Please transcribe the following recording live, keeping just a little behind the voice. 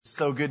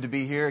So good to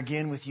be here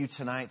again with you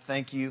tonight.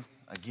 Thank you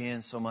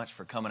again so much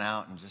for coming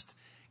out and just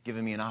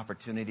giving me an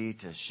opportunity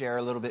to share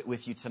a little bit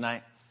with you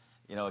tonight.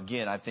 You know,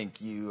 again, I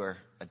think you are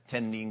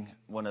attending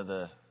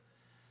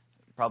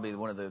probably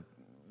one of the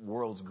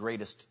world's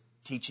greatest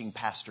teaching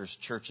pastors'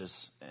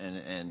 churches,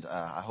 and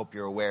I hope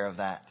you're aware of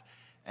that.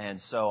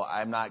 And so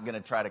I'm not going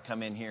to try to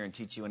come in here and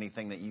teach you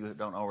anything that you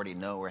don't already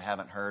know or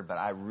haven't heard, but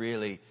I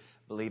really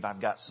believe I've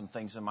got some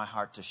things in my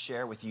heart to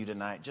share with you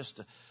tonight, just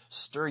to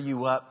stir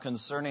you up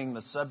concerning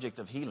the subject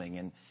of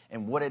healing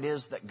and what it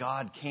is that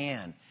God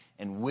can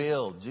and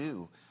will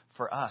do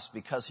for us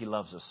because He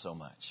loves us so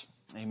much.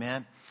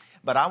 Amen.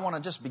 But I want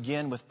to just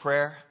begin with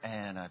prayer.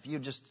 And if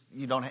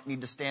you don't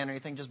need to stand or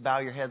anything, just bow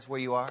your heads where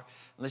you are.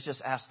 Let's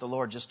just ask the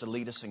Lord just to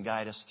lead us and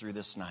guide us through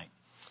this night.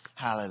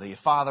 Hallelujah.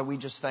 Father, we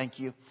just thank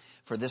you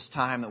for this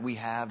time that we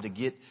have to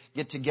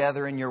get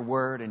together in your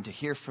word and to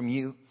hear from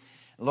you.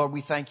 Lord,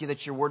 we thank you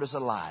that your word is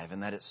alive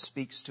and that it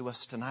speaks to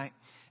us tonight.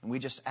 And we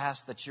just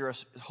ask that your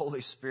Holy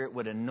Spirit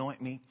would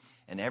anoint me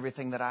in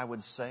everything that I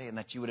would say, and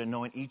that you would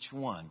anoint each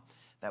one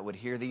that would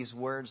hear these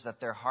words, that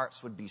their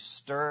hearts would be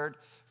stirred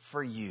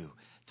for you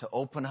to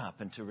open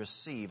up and to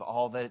receive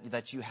all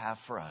that you have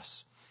for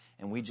us.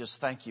 And we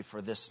just thank you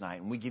for this night.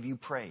 And we give you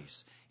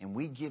praise and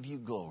we give you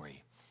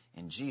glory.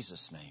 In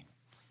Jesus' name,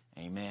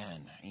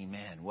 amen.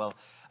 Amen. Well,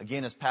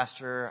 again, as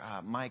Pastor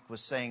Mike was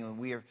saying,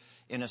 we are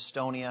in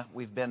Estonia.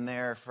 We've been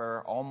there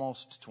for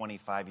almost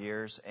 25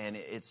 years, and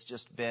it's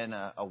just been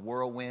a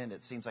whirlwind.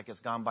 It seems like it's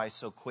gone by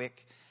so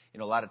quick. You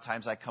know, a lot of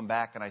times I come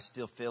back and I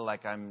still feel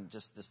like I'm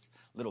just this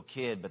little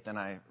kid, but then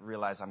I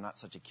realize I'm not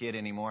such a kid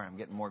anymore. I'm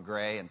getting more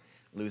gray and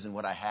losing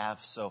what I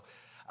have. So,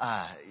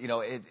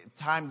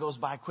 time goes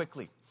by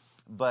quickly,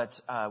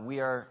 but we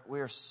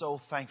are so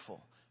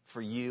thankful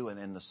for you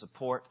and the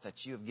support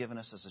that you have given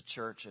us as a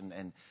church,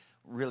 and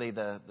really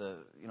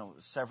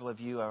several of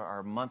you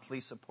are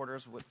monthly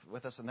supporters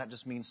with us, and that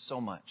just means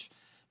so much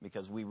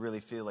because we really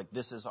feel like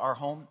this is our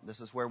home. This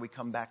is where we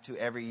come back to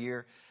every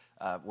year.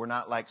 We're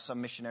not like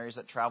some missionaries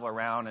that travel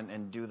around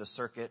and do the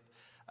circuit.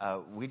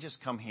 We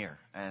just come here,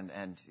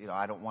 and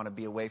I don't want to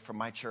be away from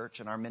my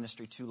church and our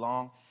ministry too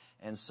long.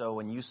 And so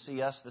when you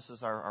see us, this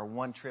is our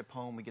one trip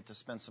home. We get to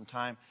spend some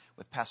time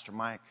with Pastor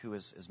Mike, who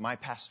is my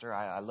pastor.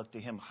 I look to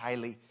him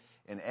highly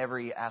in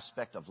every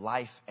aspect of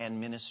life and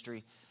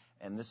ministry.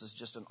 And this is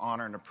just an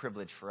honor and a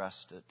privilege for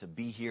us to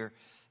be here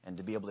and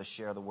to be able to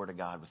share the Word of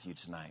God with you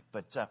tonight.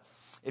 But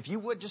if you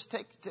would just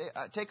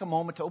take a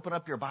moment to open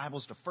up your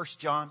Bibles to 1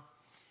 John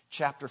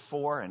chapter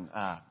 4. And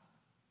I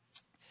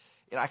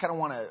kind of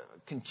want to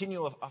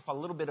continue off a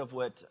little bit of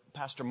what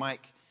Pastor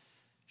Mike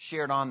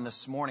shared on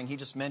this morning. He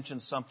just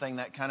mentioned something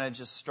that kind of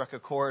just struck a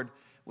chord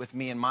with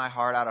me in my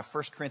heart out of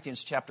 1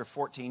 Corinthians chapter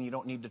 14. You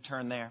don't need to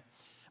turn there.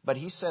 But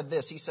he said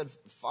this. He said,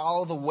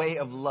 follow the way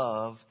of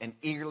love and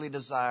eagerly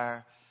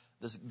desire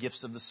the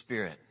gifts of the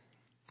Spirit.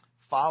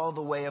 Follow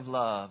the way of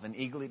love and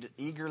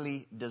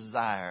eagerly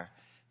desire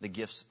the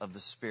gifts of the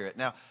Spirit.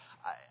 Now,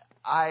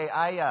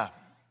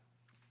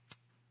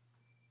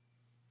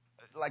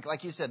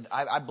 like you said,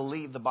 I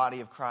believe the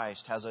body of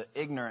Christ has an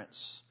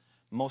ignorance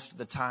most of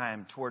the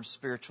time towards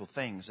spiritual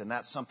things. And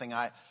that's something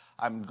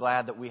I'm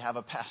glad that we have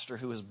a pastor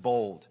who is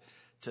bold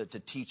to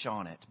teach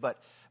on it. But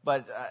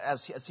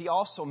as he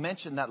also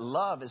mentioned, that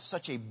love is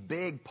such a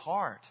big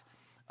part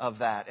of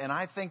that. And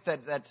I think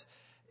that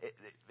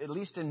at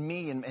least in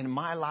me, in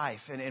my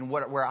life, and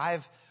where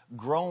I've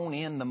grown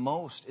in the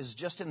most is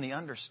just in the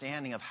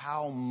understanding of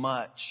how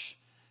much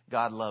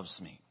God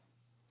loves me.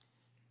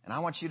 And I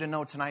want you to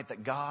know tonight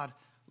that God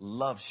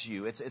loves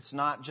you. It's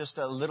not just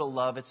a little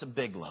love, it's a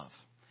big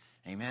love.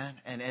 Amen.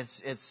 And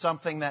it's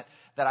something that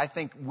I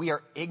think we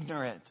are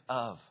ignorant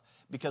of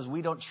because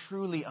we don't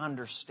truly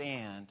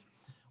understand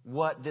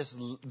what this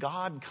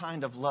God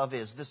kind of love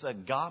is, this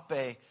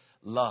agape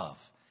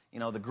love. You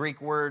know, the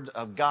Greek word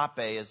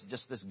agape is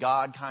just this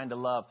God kind of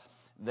love.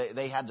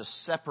 They had to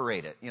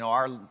separate it. You know,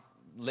 our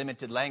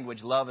limited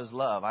language, love is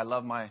love. I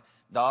love my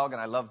dog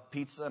and I love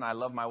pizza and I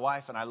love my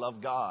wife and I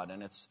love God,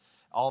 and it's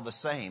all the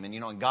same. And,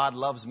 and God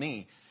loves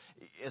me.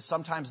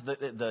 Sometimes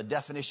the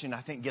definition,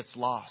 I think, gets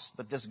lost.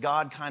 But this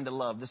God kind of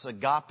love, this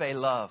agape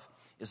love,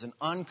 is an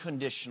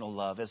unconditional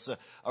love. It's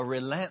a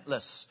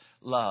relentless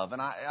love.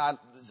 And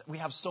we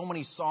have so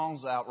many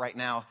songs out right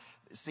now.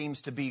 It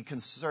seems to be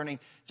concerning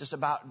just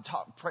about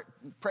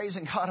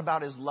praising God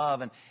about His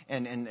love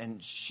and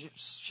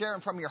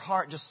sharing from your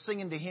heart, just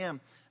singing to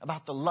Him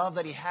about the love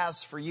that He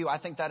has for you. I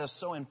think that is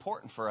so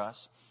important for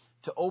us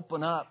to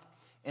open up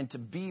and to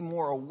be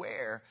more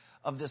aware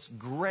of this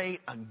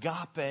great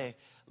agape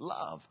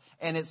love.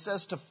 And it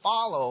says to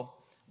follow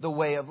the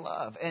way of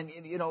love. And,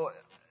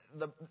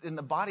 in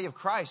the body of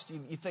Christ,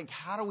 you think,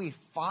 how do we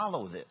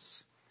follow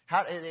this?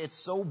 It's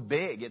so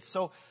big. It's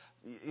so,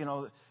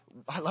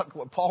 I like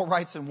what Paul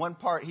writes in one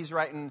part. He's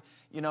writing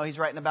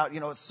about,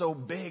 it's so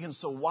big and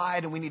so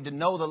wide and we need to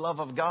know the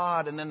love of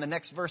God. And then the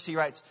next verse he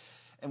writes,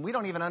 and we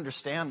don't even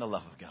understand the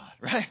love of God,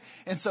 right?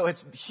 And so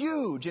it's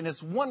huge and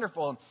it's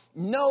wonderful.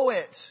 Know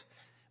it,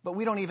 but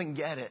we don't even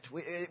get it.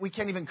 We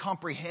can't even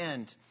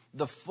comprehend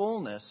the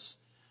fullness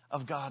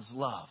of God's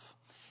love.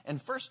 In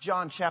 1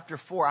 John chapter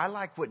 4, I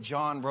like what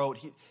John wrote.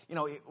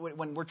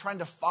 When we're trying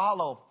to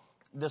follow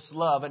this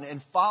love,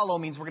 and follow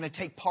means we're going to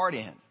take part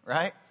in,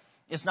 right?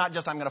 It's not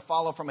just I'm going to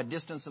follow from a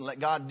distance and let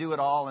God do it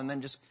all and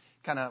then just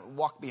kind of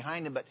walk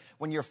behind him. But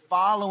when you're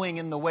following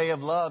in the way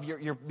of love,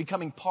 you're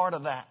becoming part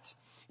of that.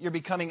 You're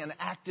becoming an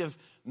active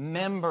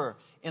member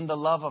in the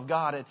love of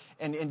God.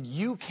 And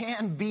you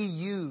can be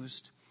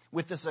used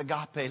with this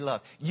agape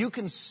love. You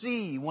can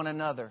see one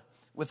another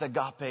with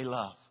agape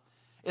love.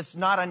 It's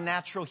not a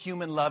natural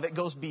human love. It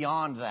goes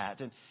beyond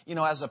that. And,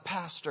 as a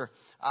pastor,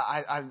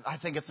 I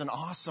think it's an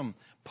awesome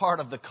part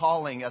of the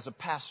calling as a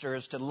pastor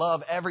is to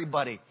love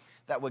everybody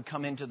that would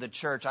come into the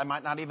church. I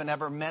might not even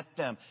ever met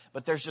them,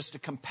 but there's just a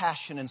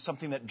compassion and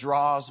something that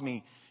draws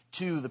me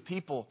to the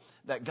people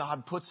that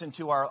God puts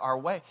into our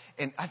way.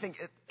 And I think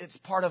it's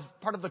part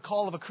of the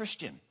call of a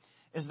Christian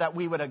is that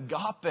we would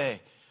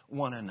agape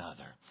one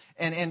another.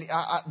 And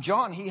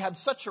John, he had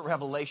such a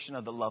revelation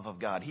of the love of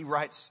God. He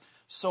writes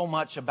so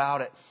much about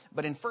it.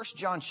 But in 1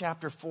 John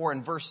chapter 4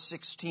 and verse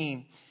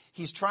 16,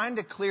 he's trying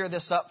to clear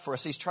this up for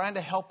us. He's trying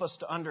to help us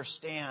to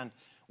understand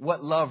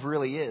what love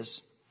really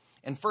is.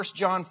 In 1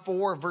 John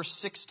 4 verse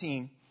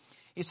 16,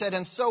 he said,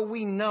 "And so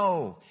we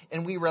know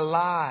and we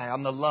rely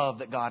on the love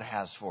that God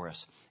has for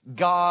us.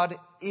 God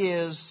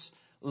is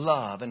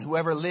love, and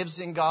whoever lives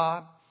in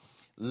God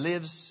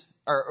lives,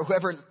 or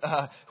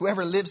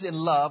whoever lives in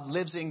love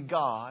lives in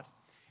God,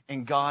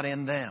 and God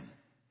in them."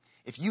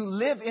 If you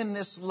live in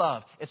this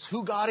love, it's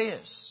who God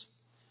is,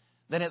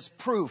 then it's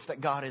proof that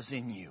God is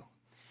in you.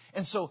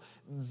 And so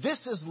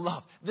this is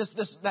love.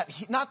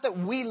 Not that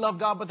we love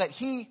God, but that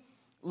He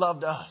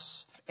loved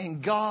us.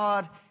 And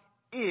God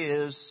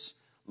is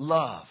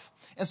love.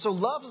 And so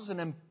love is an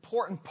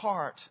important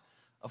part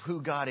of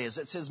who God is.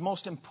 It's His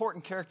most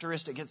important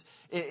characteristic.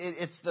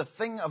 It's the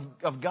thing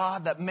of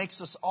God that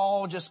makes us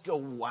all just go,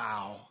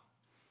 wow.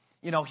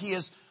 He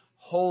is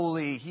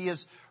holy. He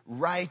is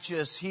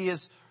righteous.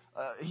 He's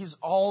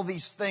all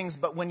these things.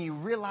 But when you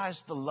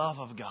realize the love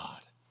of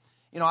God,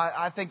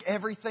 I think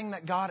everything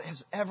that God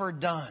has ever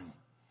done,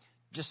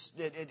 just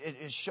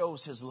it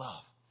shows His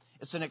love.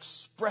 It's an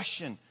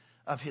expression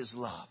of His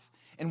love.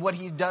 And what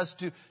He does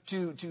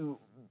to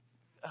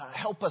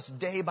help us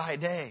day by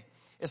day.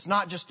 It's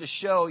not just to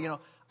show,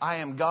 I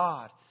am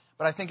God,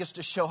 but I think it's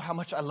to show how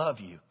much I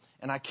love you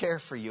and I care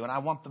for you and I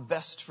want the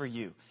best for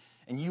you.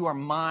 And you are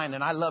mine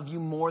and I love you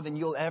more than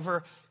you'll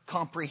ever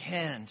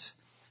comprehend.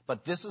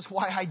 But this is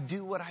why I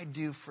do what I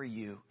do for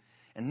you.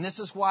 And this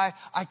is why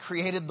I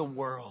created the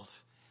world.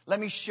 Let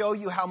me show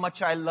you how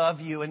much I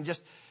love you and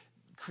just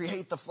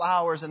create the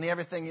flowers and the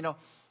everything,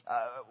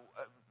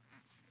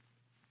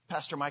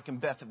 Pastor Mike and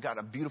Beth have got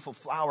a beautiful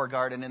flower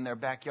garden in their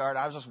backyard.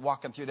 I was just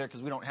walking through there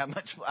because we don't have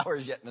much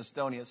flowers yet in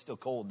Estonia. It's still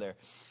cold there.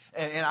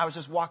 And I was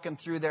just walking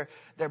through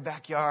their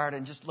backyard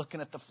and just looking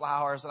at the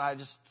flowers. And I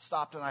just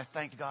stopped and I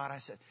thanked God. I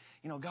said,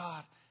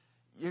 God,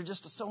 you're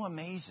just so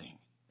amazing.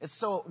 It's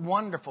so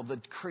wonderful,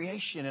 the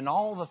creation and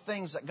all the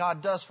things that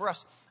God does for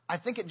us. I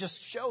think it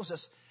just shows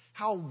us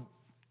how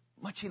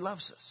much He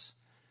loves us.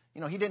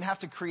 He didn't have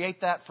to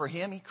create that for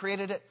Him. He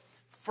created it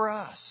for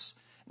us.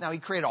 Now, He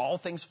created all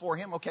things for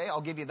Him. Okay, I'll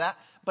give you that.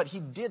 But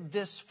He did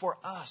this for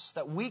us,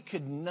 that we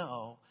could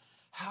know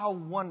how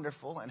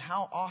wonderful and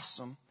how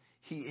awesome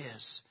He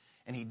is.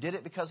 And He did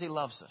it because He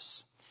loves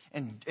us.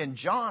 And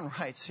John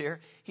writes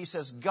here, he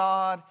says,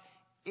 God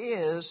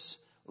is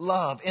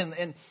love.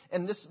 And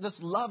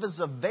this love is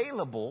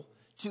available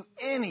to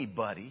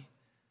anybody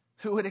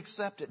who would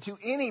accept it, to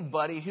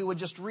anybody who would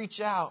just reach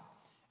out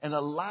and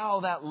allow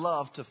that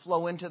love to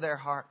flow into their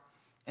heart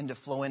and to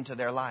flow into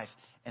their life.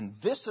 And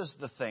this is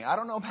the thing. I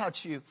don't know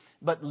about you,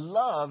 but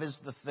love is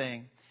the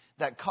thing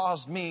that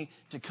caused me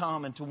to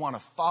come and to want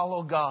to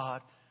follow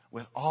God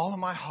with all of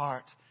my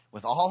heart,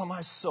 with all of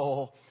my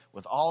soul,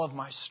 with all of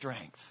my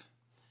strength.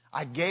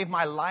 I gave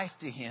my life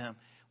to Him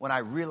when I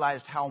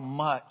realized how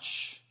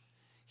much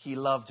He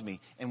loved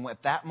me. And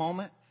at that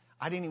moment,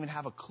 I didn't even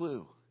have a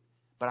clue.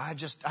 But I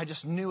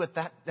just knew at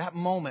that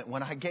moment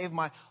when I gave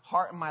my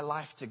heart and my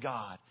life to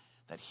God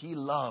that He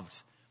loved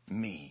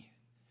me.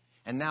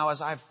 And now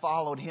as I've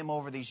followed Him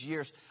over these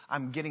years,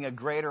 I'm getting a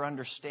greater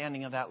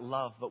understanding of that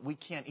love. But we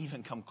can't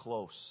even come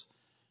close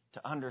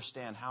to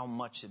understand how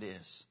much it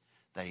is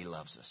that He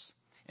loves us.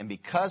 And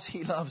because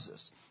He loves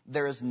us,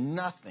 there is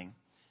nothing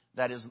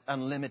that is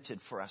unlimited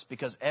for us.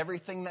 Because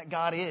everything that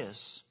God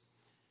is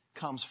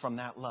comes from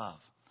that love.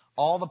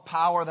 All the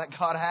power that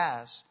God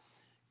has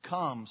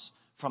comes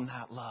from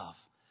that love.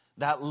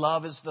 That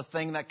love is the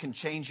thing that can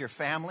change your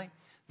family.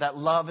 That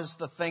love is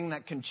the thing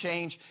that can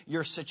change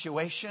your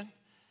situation.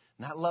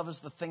 And that love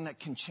is the thing that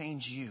can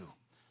change you.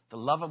 The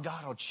love of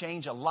God will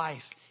change a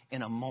life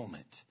in a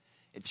moment.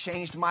 It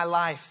changed my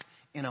life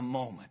in a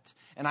moment.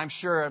 And I'm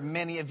sure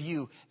many of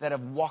you that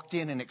have walked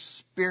in and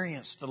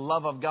experienced the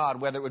love of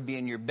God, whether it would be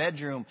in your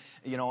bedroom,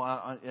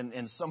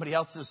 in somebody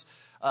else's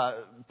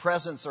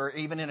presence, or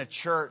even in a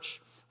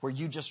church where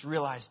you just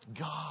realized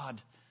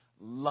God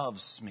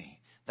loves me.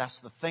 That's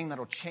the thing that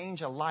will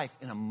change a life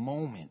in a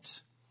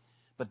moment.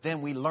 But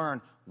then we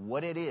learn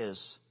what it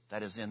is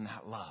that is in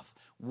that love.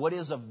 What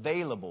is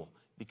available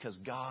because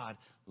God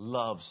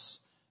loves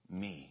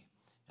me.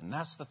 And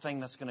that's the thing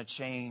that's going to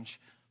change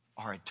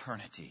our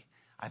eternity.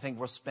 I think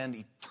we'll spend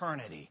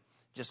eternity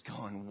just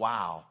going,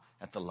 wow,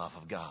 at the love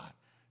of God.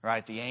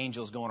 Right? The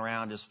angels going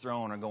around his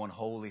throne are going,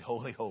 holy,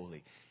 holy,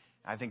 holy.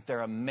 I think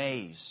they're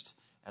amazed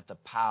at the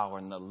power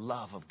and the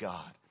love of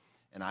God.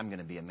 And I'm going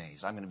to be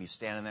amazed. I'm going to be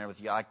standing there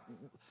with you.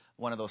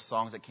 One of those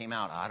songs that came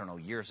out, I don't know,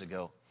 years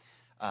ago.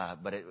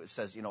 But it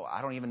says,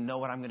 I don't even know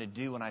what I'm going to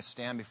do when I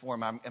stand before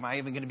him. Am I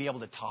even going to be able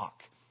to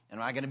talk?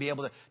 Am I going to be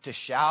able to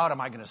shout? Am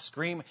I going to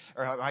scream?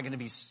 Or am I going to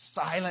be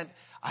silent?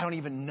 I don't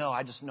even know.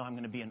 I just know I'm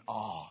going to be in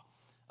awe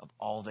of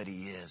all that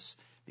he is,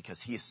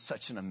 because he is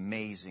such an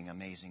amazing,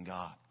 amazing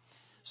God.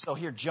 So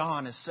here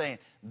John is saying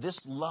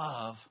this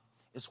love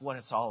is what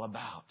it's all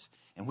about.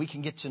 And we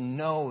can get to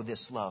know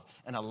this love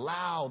and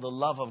allow the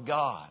love of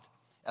God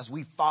as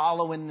we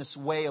follow in this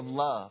way of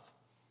love.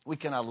 We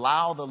can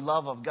allow the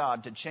love of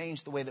God to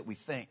change the way that we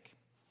think.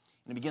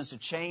 And it begins to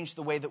change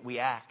the way that we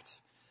act.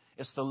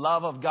 It's the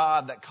love of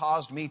God that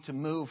caused me to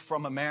move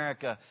from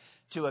America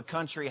to a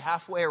country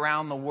halfway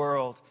around the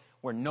world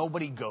where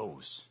nobody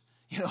goes.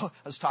 I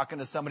was talking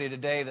to somebody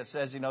today that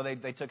says,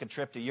 they took a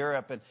trip to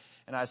Europe.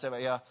 And I said,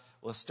 well,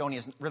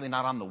 Estonia's really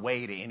not on the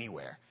way to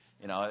anywhere.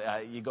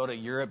 You go to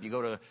Europe, you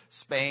go to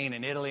Spain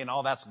and Italy and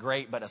all that's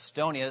great. But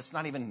Estonia, it's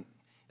not even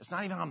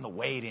on the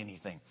way to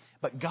anything.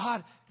 But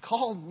God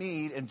called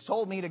me and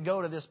told me to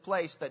go to this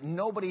place that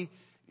nobody,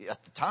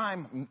 at the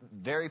time,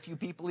 very few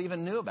people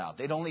even knew about.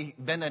 They'd only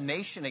been a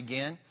nation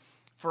again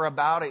for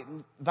about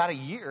a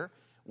year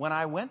when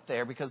I went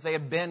there, because they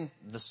had been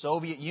the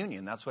Soviet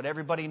Union. That's what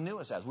everybody knew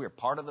us as. We were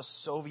part of the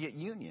Soviet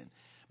Union.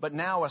 But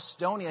now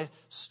Estonia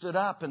stood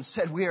up and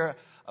said we are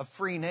a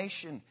free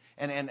nation,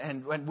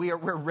 and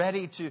we're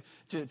ready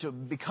to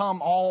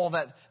become all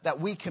that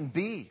we can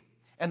be.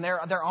 And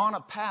they're on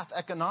a path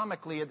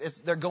economically.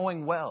 They're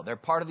going well. They're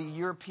part of the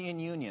European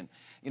Union.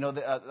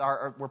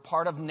 We're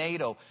part of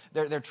NATO.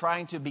 They're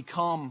trying to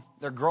become.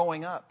 They're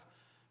growing up.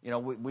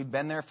 We've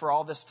been there for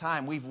all this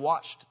time. We've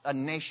watched a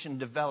nation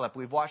develop.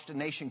 We've watched a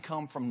nation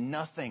come from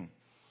nothing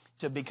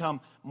to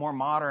become more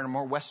modern and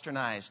more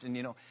westernized.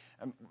 And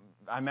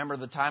I remember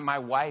the time my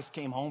wife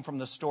came home from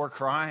the store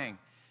crying.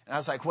 And I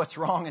was like, what's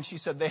wrong? And she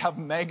said, they have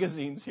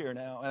magazines here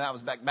now. And that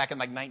was back in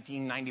like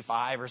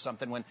 1995 or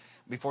something,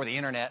 before the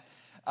internet.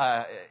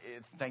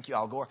 Thank you,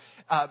 Al Gore.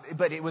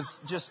 But it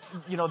was just,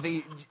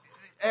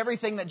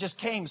 everything that just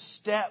came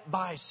step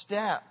by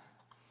step.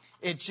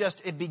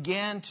 It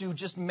began to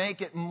just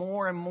make it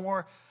more and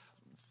more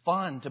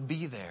fun to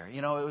be there.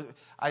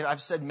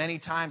 I've said many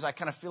times, I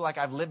kind of feel like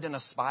I've lived in a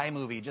spy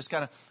movie, just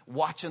kind of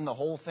watching the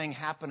whole thing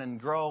happen and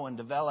grow and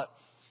develop.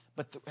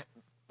 But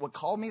what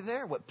called me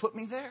there, what put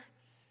me there,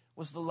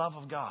 was the love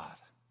of God.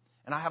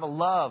 And I have a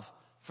love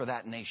for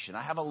that nation.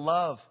 I have a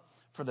love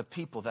for the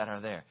people that are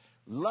there.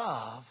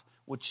 Love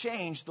will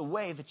change the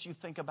way that you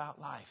think about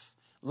life.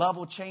 Love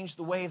will change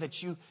the way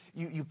that you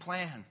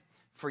plan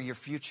for your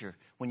future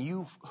when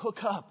you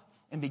hook up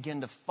and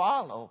begin to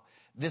follow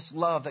this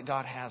love that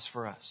God has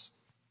for us.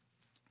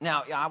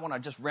 Now, I want to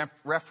just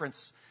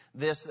reference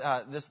this.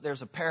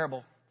 There's a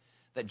parable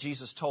that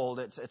Jesus told.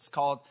 It's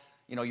called,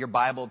 your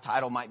Bible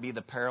title might be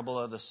the parable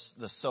of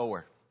the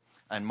sower.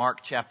 In Mark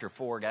chapter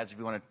 4, guys, if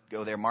you want to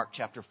go there, Mark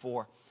chapter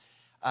 4.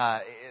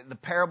 The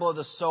parable of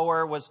the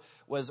sower was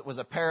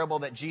a parable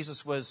that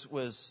Jesus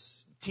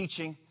was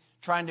teaching,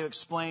 trying to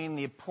explain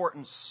the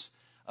importance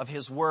of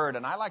his word.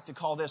 And I like to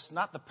call this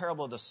not the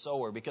parable of the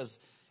sower, because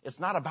it's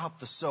not about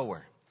the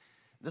sower.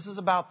 This is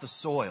about the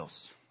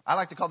soils. I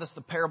like to call this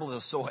the parable of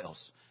the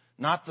soils,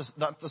 not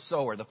the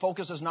sower. The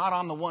focus is not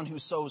on the one who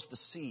sows the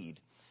seed.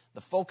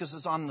 The focus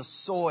is on the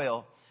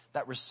soil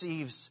that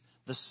receives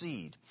the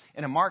seed.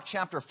 And in Mark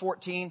chapter 4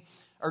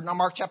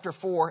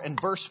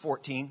 and verse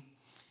 14,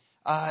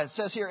 it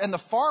says here, and the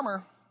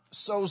farmer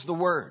sows the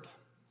word.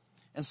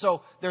 And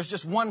so there's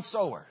just one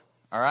sower,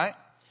 all right?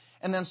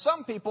 And then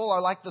some people are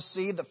like the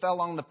seed that fell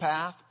along the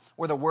path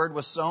where the word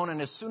was sown.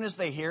 And as soon as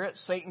they hear it,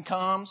 Satan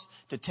comes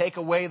to take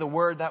away the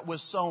word that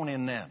was sown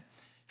in them.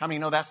 How many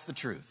know that's the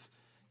truth?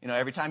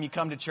 Every time you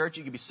come to church,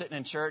 you could be sitting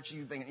in church,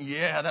 you think,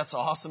 yeah, that's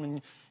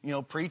awesome.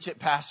 And, preach it,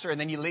 pastor. And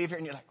then you leave here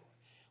and you're like,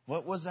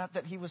 what was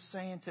that he was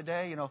saying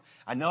today?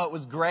 I know it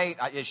was great.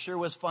 It sure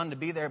was fun to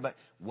be there. But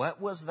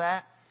what was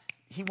that?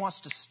 He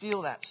wants to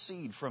steal that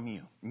seed from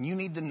you. And you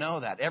need to know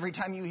that. Every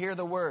time you hear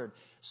the word,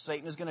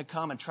 Satan is going to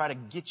come and try to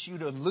get you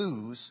to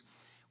lose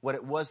what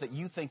it was that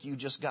you think you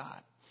just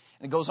got.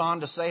 And it goes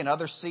on to say, and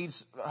other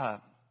seeds,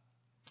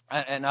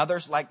 and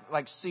others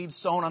like seeds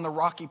sown on the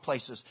rocky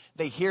places,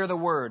 they hear the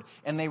word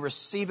and they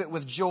receive it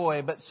with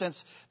joy. But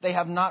since they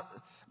have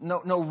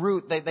no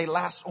root, they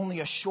last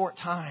only a short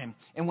time.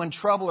 And when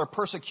trouble or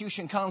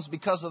persecution comes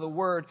because of the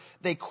word,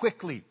 they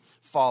quickly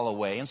fall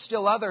away. And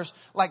still others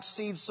like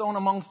seeds sown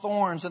among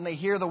thorns, and they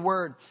hear the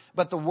word,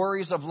 but the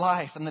worries of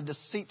life and the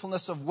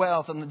deceitfulness of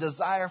wealth and the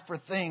desire for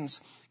things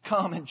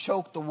come and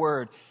choke the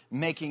word,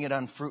 making it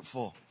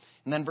unfruitful.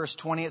 And then verse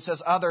 20, it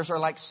says, others are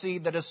like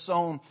seed that is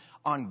sown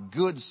on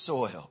good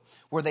soil,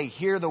 where they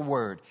hear the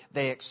word,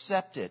 they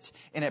accept it,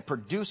 and it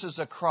produces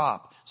a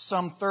crop,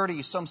 some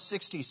 30, some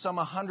 60, some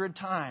 100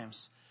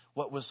 times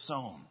what was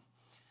sown.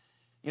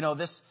 You know,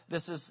 this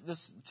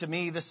to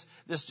me, this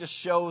just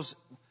shows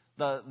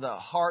the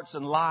hearts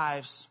and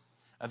lives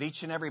of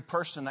each and every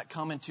person that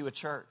come into a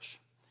church.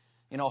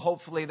 You know,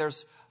 hopefully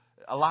there's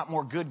a lot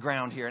more good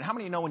ground here. And how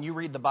many of you know when you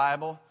read the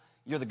Bible,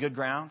 you're the good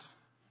ground,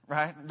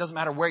 right? It doesn't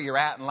matter where you're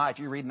at in life.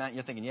 You're reading that and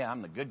you're thinking, yeah,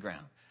 I'm the good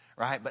ground,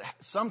 right? But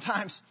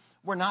sometimes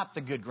we're not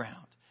the good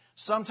ground.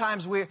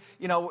 Sometimes we're,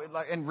 you know,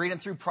 and reading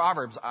through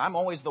Proverbs, I'm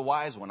always the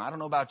wise one. I don't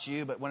know about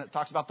you, but when it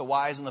talks about the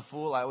wise and the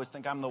fool, I always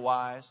think I'm the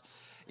wise.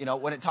 You know,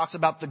 when it talks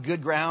about the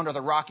good ground or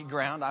the rocky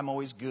ground, I'm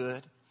always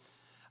good.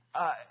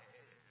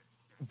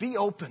 Be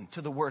open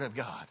to the Word of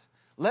God.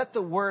 Let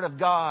the Word of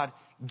God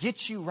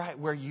get you right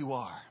where you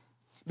are.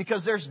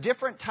 Because there's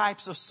different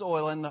types of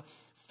soil, and the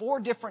 4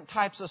 different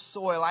types of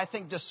soil, I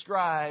think,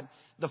 describe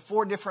the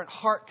 4 different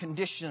heart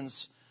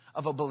conditions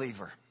of a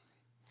believer.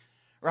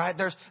 Right?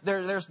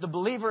 There's the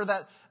believer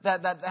that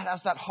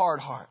has that hard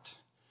heart.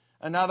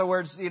 In other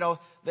words, you know,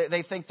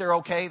 they think they're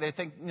okay. They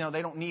think, you know,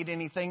 they don't need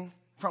anything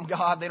from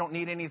God. They don't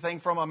need anything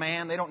from a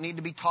man. They don't need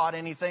to be taught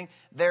anything.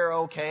 They're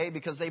okay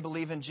because they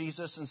believe in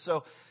Jesus. And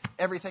so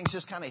everything's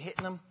just kind of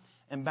hitting them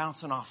and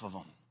bouncing off of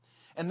them.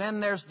 And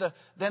then there's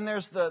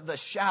the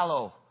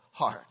shallow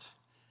heart.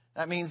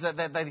 That means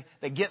that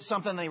they get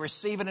something, they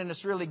receive it, and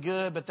it's really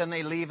good, but then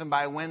they leave, and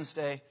by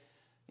Wednesday,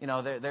 you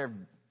know,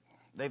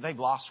 they've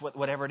lost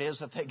whatever it is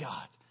that they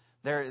got.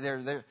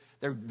 They're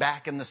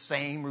back in the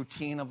same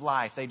routine of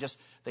life. They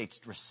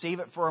receive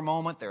it for a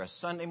moment. They're a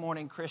Sunday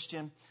morning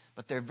Christian,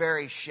 but they're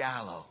very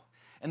shallow.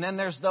 And then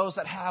there's those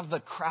that have the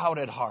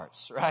crowded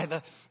hearts, right?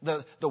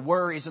 The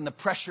worries and the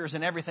pressures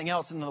and everything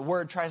else, and the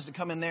word tries to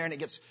come in there and it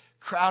gets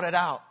crowded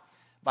out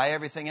by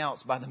everything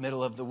else by the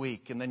middle of the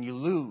week. And then you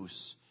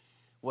lose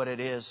what it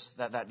is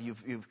that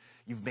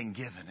you've been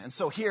given. And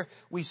so here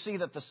we see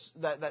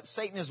that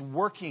Satan is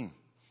working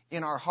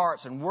in our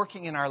hearts and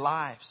working in our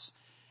lives.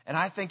 And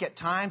I think at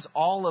times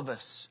all of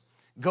us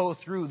go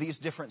through these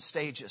different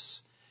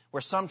stages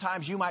where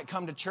sometimes you might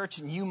come to church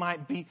and you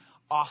might be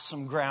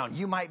awesome ground.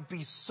 You might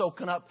be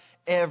soaking up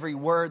every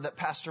word that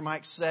Pastor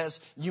Mike says.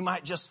 You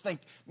might just think,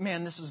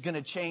 man, this is going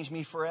to change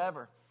me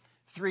forever.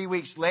 3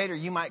 weeks later,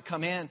 you might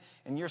come in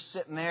and you're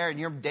sitting there and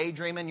you're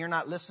daydreaming. You're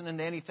not listening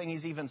to anything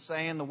he's even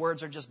saying. The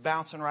words are just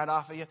bouncing right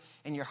off of you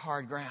and you're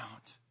hard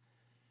ground.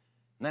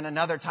 And then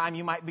another time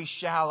you might be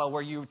shallow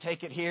where you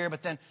take it here,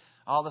 but then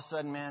all of a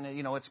sudden, man,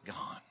 you know, it's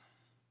gone.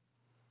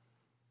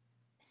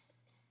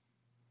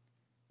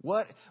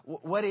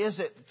 What is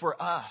it for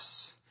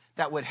us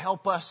that would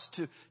help us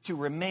to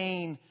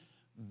remain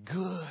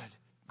good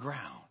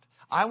ground?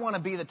 I want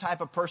to be the type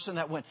of person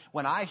that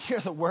when I hear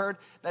the word,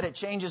 that it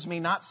changes me,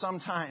 not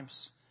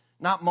sometimes,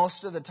 not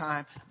most of the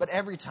time, but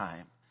every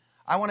time.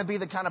 I want to be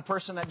the kind of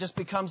person that just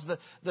becomes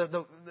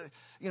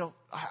you know,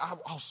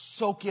 I'll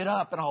soak it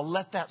up and I'll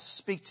let that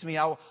speak to me.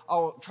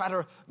 I'll try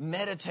to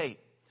meditate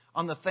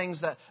on the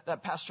things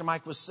that Pastor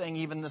Mike was saying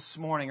even this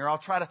morning, or I'll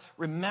try to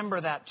remember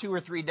that 2 or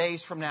 3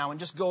 days from now and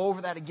just go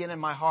over that again in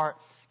my heart.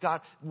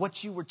 God,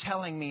 what you were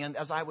telling me, and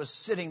as I was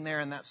sitting there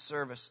in that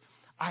service,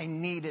 I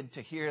needed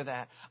to hear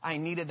that. I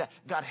needed that.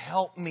 God,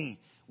 help me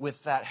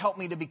with that. Help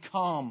me to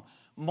become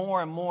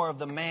more and more of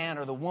the man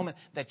or the woman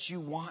that you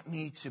want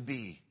me to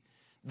be.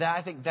 That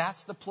I think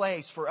that's the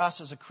place for us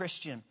as a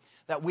Christian,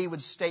 that we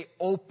would stay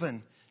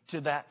open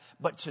to that,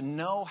 but to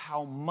know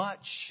how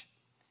much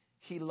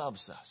He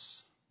loves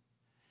us.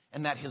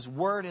 And that His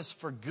Word is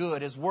for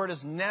good. His Word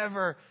is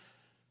never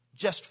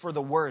just for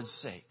the word's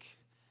sake.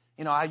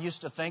 You know, I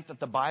used to think that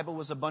the Bible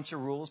was a bunch of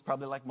rules,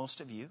 probably like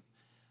most of you.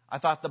 I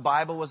thought the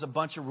Bible was a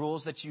bunch of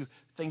rules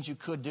things you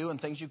could do and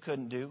things you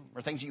couldn't do,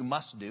 or things you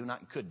must do,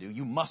 not could do.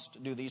 You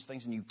must do these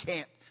things and you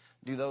can't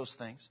do those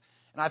things.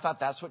 And I thought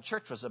that's what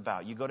church was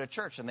about. You go to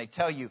church and they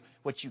tell you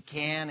what you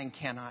can and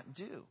cannot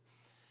do.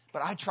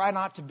 But I try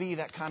not to be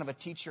that kind of a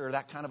teacher or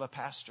that kind of a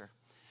pastor.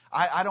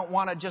 I don't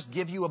want to just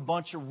give you a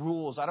bunch of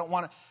rules. I don't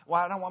want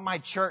my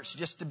church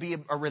just to be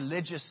a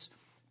religious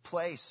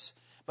place.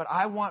 But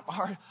I want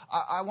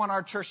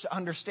our church to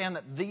understand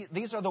that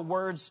these are the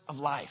words of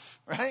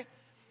life, right?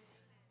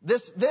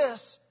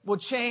 This will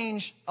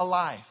change a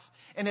life.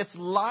 And it's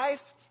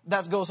life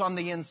that goes on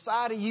the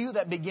inside of you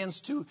that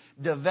begins to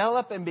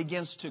develop and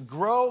begins to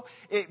grow.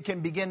 It can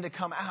begin to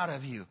come out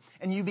of you.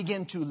 And you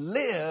begin to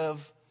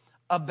live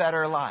a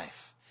better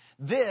life.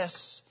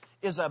 This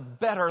is a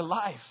better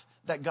life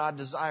that God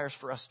desires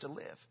for us to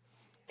live.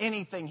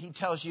 Anything He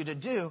tells you to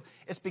do,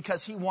 it's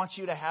because He wants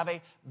you to have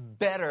a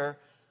better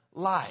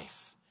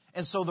life.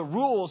 And so the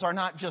rules are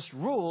not just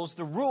rules.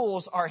 The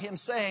rules are Him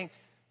saying,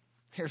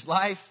 here's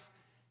life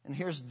and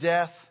here's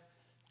death.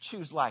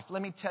 Choose life.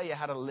 Let me tell you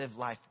how to live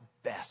life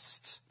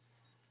best.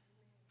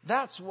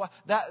 That's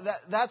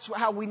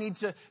how we need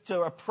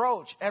to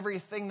approach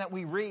everything that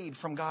we read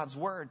from God's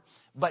Word.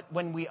 But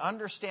when we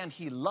understand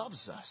He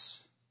loves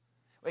us,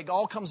 it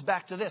all comes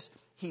back to this.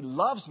 He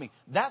loves me.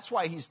 That's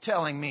why He's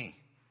telling me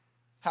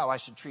how I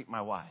should treat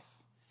my wife.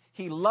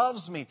 He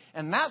loves me.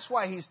 And that's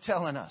why He's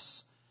telling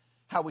us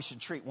how we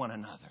should treat one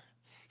another.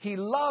 He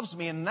loves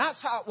me, and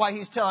that's why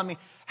He's telling me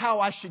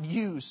how I should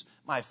use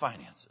my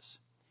finances.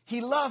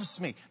 He loves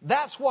me.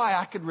 That's why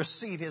I could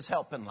receive His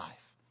help in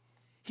life.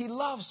 He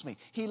loves me.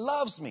 He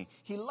loves me.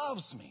 He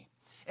loves me.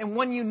 And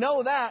when you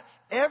know that,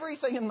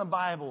 everything in the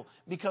Bible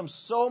becomes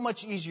so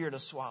much easier to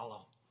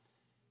swallow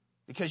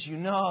because you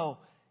know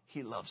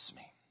He loves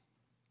me.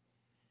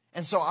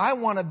 And so I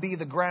want to be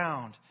the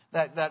ground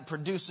that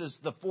produces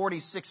the 40,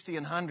 60,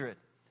 and 100.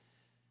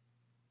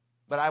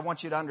 But I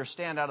want you to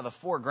understand, out of the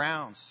 4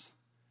 grounds,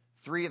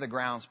 3 of the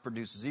grounds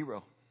produce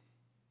 0.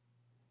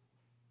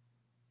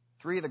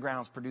 3 of the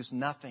grounds produce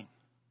nothing.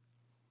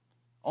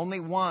 Only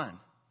 1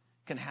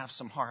 can have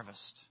some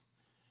harvest.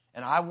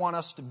 And I want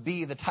us to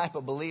be the type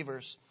of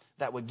believers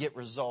that would get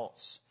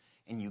results.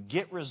 And you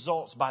get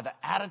results by the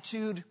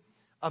attitude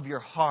of your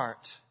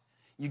heart.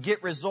 You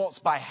get results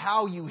by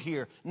how you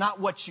hear, not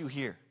what you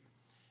hear.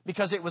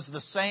 Because it was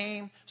the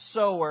same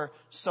sower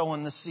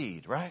sowing the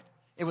seed, right?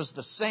 It was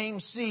the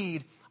same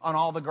seed on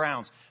all the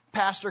grounds.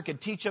 Pastor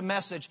could teach a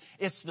message.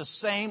 It's the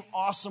same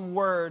awesome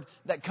word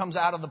that comes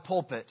out of the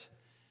pulpit.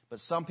 But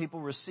some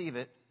people receive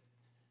it.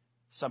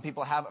 Some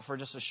people have it for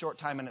just a short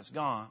time and it's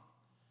gone.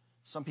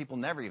 Some people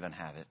never even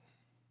have it.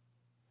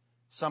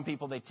 Some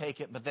people, they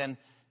take it, but then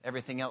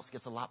everything else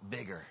gets a lot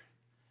bigger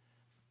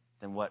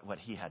than what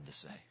he had to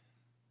say.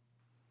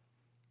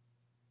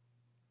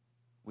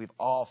 We've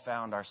all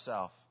found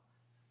ourselves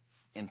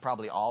in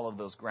probably all of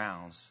those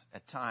grounds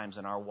at times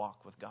in our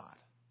walk with God.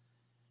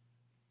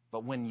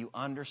 But when you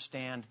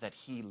understand that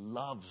He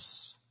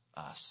loves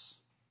us,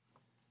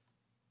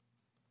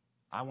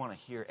 I want to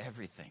hear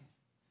everything.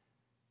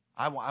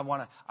 I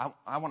want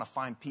to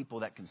find people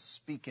that can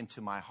speak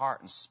into my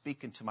heart and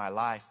speak into my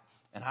life,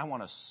 and I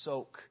want to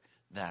soak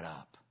that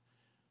up.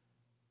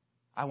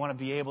 I want to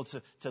be able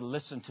to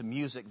listen to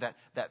music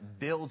that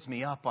builds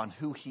me up on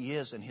who He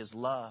is and His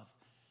love,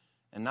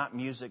 and not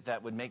music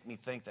that would make me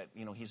think that,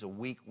 He's a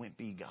weak,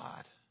 wimpy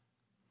God.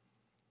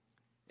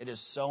 It is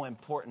so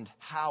important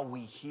how we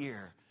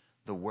hear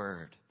the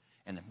Word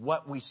and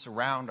what we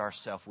surround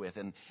ourselves with,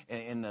 and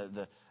in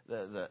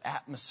the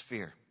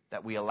atmosphere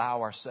that we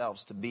allow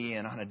ourselves to be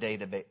in on a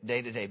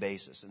day-to-day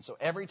basis. And so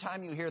every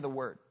time you hear the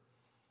Word,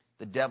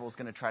 the devil's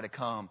going to try to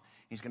come.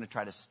 He's going to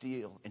try to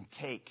steal and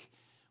take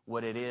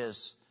what it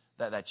is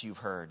that you've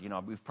heard.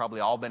 We've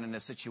probably all been in a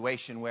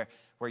situation where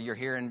you're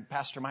hearing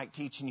Pastor Mike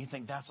teach and you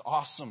think that's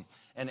awesome.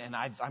 And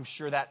I'm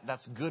sure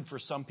that's good for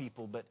some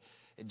people, but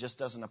it just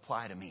doesn't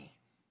apply to me.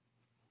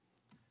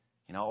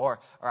 Or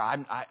I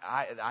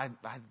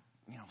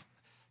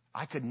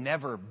could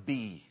never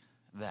be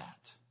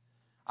that.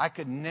 I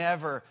could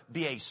never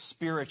be a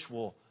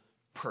spiritual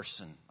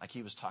person like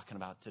he was talking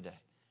about today.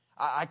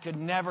 I could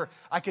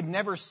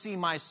never see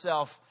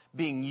myself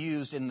being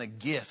used in the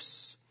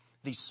gifts,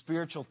 these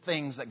spiritual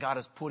things that God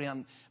has put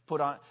on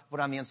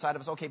the inside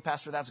of us. Okay,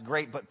 Pastor, that's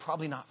great, but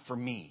probably not for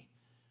me.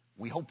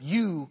 We hope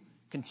you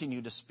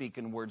continue to speak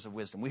in words of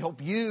wisdom. We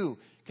hope you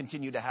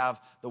continue to have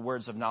the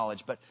words of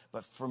knowledge. But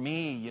for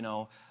me,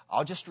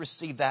 I'll just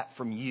receive that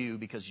from you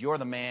because you're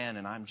the man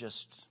and I'm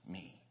just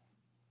me.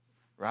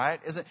 Right?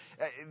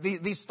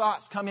 These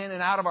thoughts come in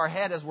and out of our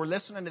head as we're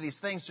listening to these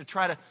things to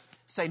try to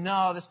say,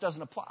 no, this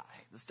doesn't apply.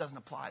 This doesn't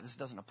apply. This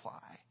doesn't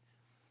apply.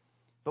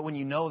 But when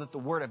you know that the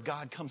Word of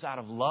God comes out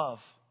of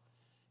love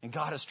and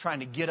God is trying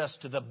to get us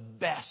to the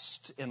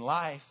best in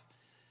life,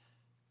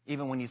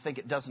 even when you think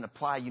it doesn't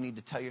apply, you need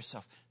to tell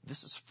yourself,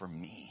 this is for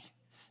me.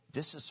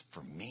 This is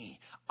for me.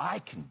 I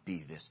can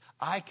be this.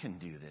 I can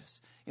do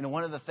this.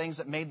 One of the things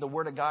that made the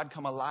Word of God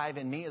come alive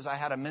in me is I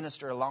had a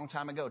minister a long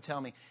time ago tell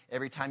me,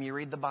 every time you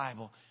read the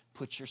Bible,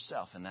 put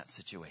yourself in that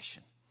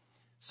situation.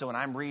 So when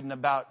I'm reading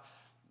about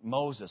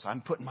Moses,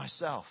 I'm putting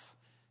myself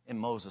in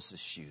Moses'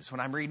 shoes.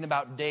 When I'm reading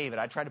about David,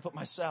 I try to put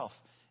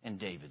myself in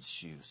David's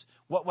shoes.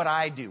 What would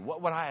I do?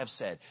 What would I have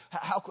said?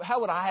 How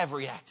would I have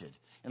reacted?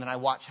 And then I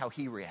watch how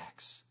he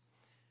reacts.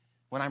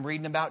 When I'm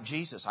reading about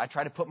Jesus, I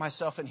try to put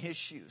myself in his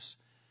shoes.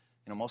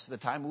 Most of the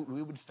time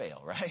we would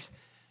fail, right?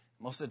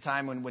 Most of the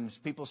time when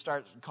people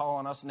start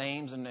calling us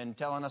names and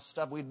telling us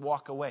stuff, we'd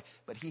walk away.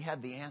 But he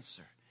had the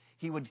answer.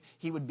 He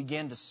would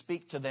begin to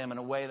speak to them in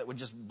a way that would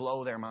just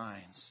blow their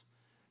minds.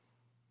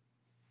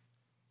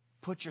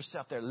 Put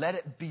yourself there. Let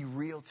it be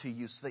real to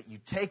you so that you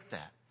take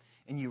that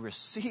and you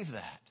receive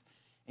that.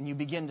 And you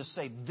begin to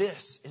say,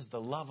 this is the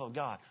love of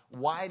God.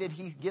 Why did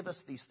He give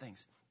us these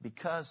things?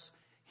 Because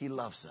He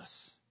loves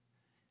us.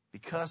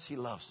 Because He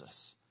loves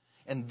us.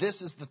 And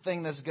this is the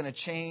thing that's going to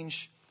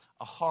change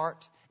a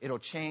heart. It'll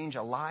change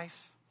a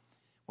life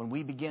when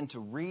we begin to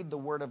read the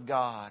Word of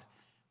God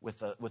with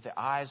the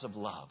eyes of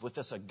love, with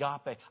this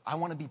agape. I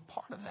want to be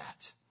part of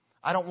that.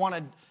 I don't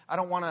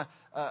want to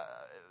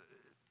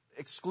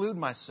exclude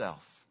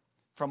myself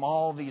from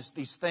all these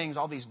things,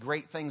 all these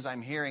great things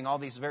I'm hearing, all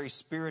these very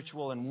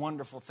spiritual and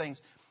wonderful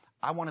things.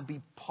 I want to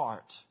be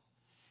part.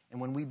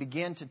 And when we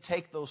begin to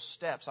take those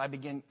steps, I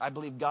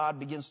believe God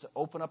begins to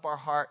open up our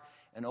heart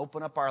and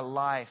open up our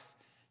life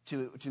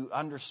to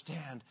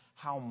understand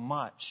how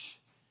much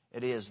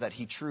it is that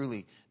he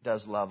truly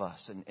does love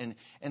us.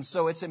 And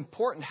so it's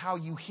important how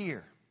you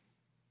hear.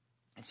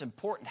 It's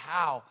important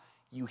how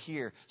you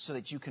hear so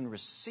that you can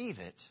receive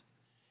it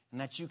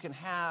and that you can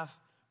have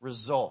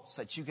results,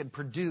 that you can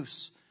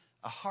produce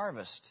a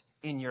harvest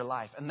in your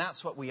life. And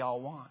that's what we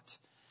all want.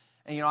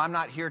 And, I'm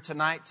not here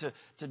tonight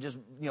to just,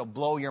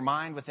 blow your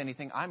mind with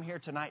anything. I'm here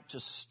tonight to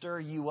stir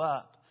you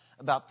up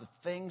about the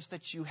things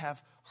that you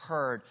have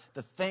heard,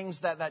 the things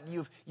that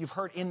you've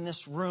heard in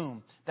this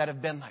room that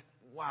have been like,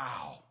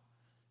 wow,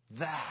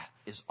 that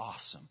is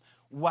awesome.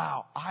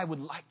 Wow, I would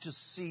like to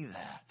see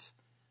that.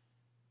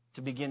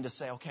 To begin to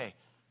say, okay,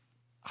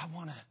 I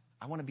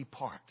want to be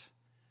part.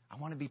 I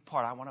want to be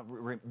part. I want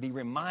to be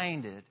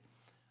reminded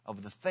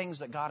of the things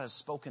that God has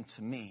spoken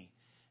to me.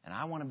 And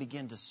I want to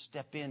begin to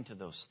step into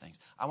those things.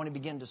 I want to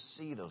begin to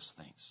see those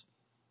things.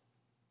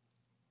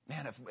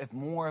 Man, if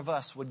more of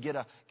us would get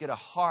a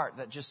heart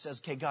that just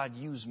says, okay, God,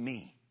 use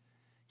me.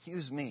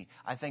 Use me.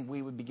 I think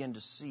we would begin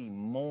to see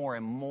more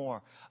and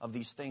more of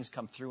these things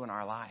come through in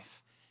our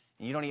life.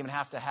 And you don't even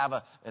have to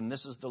have and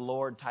this is the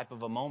Lord type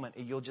of a moment.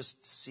 You'll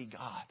just see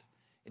God.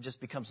 It just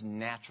becomes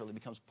natural. It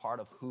becomes part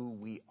of who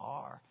we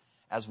are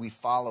as we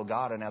follow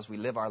God and as we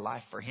live our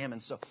life for Him.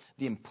 And so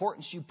the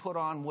importance you put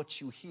on what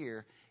you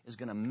hear is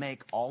going to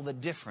make all the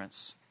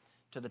difference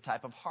to the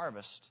type of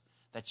harvest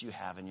that you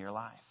have in your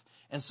life.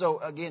 And so,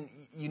 again,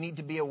 you need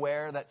to be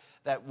aware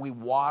that we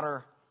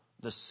water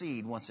the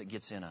seed once it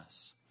gets in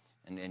us.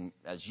 And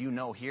as you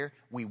know here,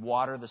 we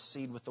water the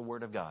seed with the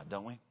Word of God,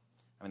 don't we?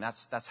 I mean,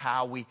 that's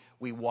how we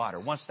water.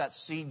 Once that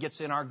seed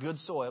gets in our good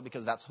soil,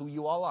 because that's who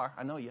you all are,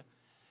 I know you.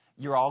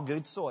 You're all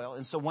good soil.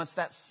 And so once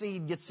that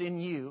seed gets in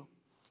you,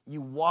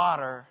 you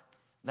water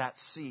that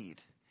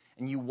seed.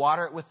 And you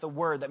water it with the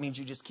Word. That means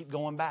you just keep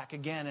going back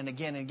again and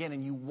again and again,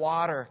 and you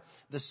water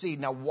the seed.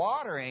 Now,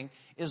 watering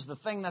is the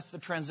thing that's the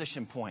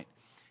transition point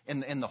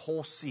in the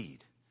whole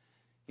seed.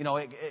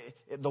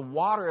 The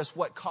water is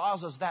what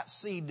causes that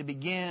seed to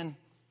begin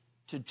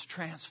to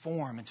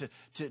transform and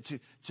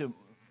to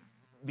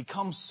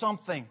become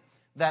something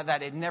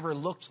that it never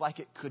looked like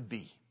it could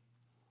be.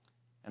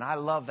 And I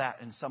love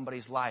that in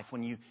somebody's life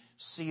when you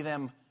see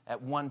them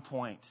at one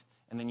point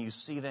and then you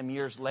see them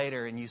years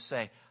later and you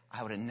say,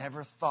 I would have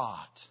never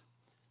thought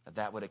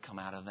that would have come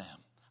out of them.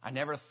 I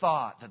never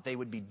thought that they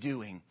would be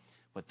doing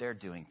what they're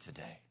doing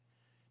today.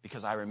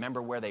 Because I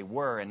remember where they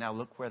were and now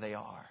look where they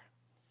are.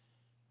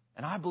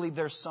 And I believe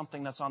there's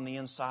something that's on the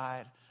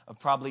inside of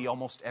probably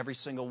almost every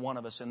single one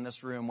of us in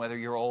this room, whether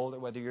you're old or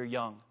whether you're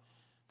young.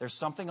 There's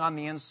something on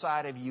the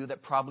inside of you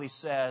that probably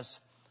says,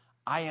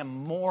 I am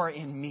more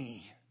in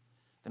me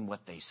than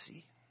what they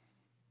see.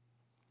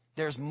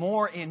 There's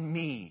more in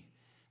me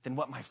than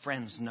what my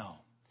friends know,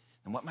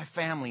 than what my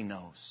family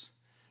knows.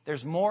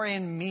 There's more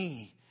in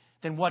me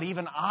than what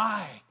even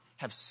I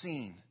have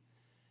seen.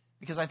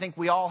 Because I think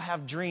we all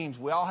have dreams.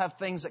 We all have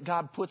things that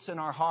God puts in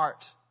our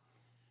heart.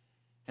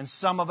 And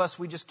some of us,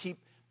 we just keep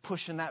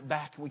pushing that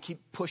back and we keep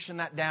pushing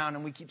that down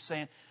and we keep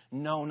saying,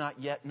 no, not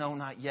yet, no,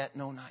 not yet,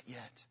 no, not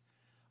yet.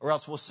 Or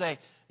else we'll say,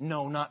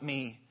 no, not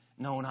me,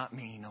 no, not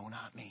me, no,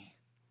 not me.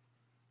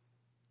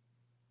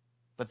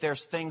 But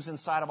there's things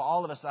inside of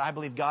all of us that I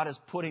believe God is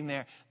putting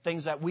there,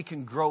 things that we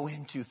can grow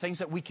into, things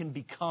that we can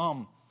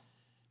become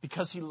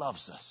because He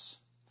loves us.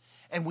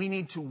 And we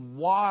need to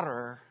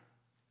water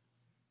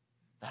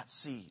that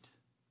seed.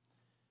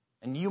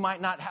 And you might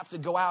not have to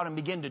go out and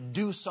begin to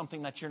do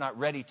something that you're not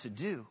ready to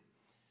do.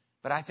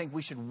 But I think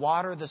we should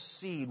water the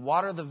seed,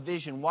 water the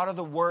vision, water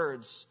the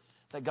words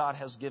that God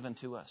has given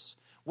to us.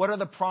 What are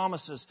the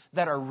promises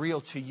that are real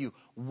to you?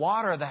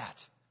 Water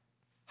that.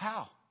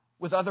 How?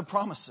 With other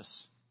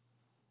promises.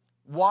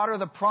 Water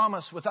the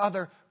promise with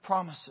other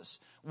promises.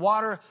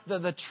 Water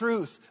the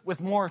truth with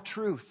more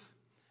truth.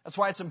 That's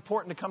why it's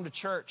important to come to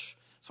church.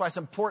 That's why it's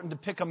important to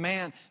pick a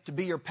man to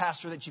be your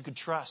pastor that you could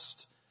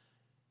trust.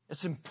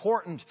 It's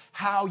important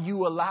how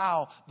you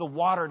allow the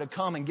water to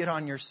come and get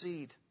on your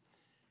seed.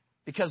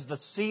 Because the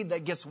seed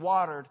that gets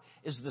watered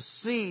is the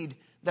seed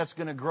that's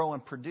going to grow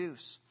and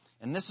produce.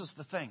 And this is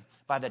the thing.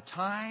 By the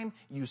time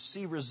you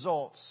see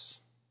results,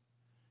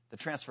 the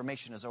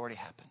transformation has already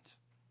happened.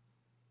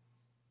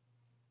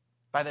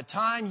 By the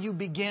time you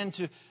begin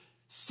to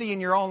see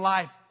in your own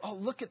life, oh,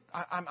 look,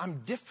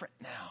 I'm different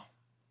now.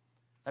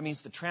 That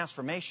means the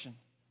transformation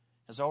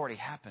has already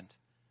happened.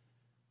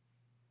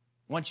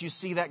 Once you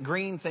see that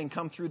green thing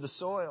come through the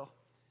soil,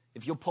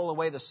 if you'll pull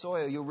away the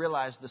soil, you'll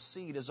realize the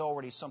seed is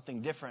already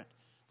something different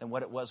than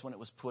what it was when it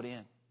was put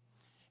in.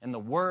 And the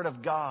Word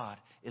of God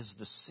is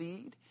the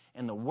seed,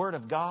 and the Word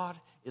of God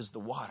is the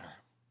water.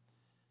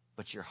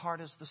 But your heart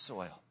is the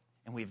soil,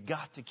 and we've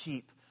got to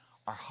keep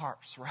our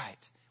hearts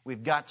right.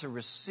 We've got to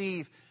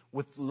receive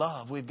with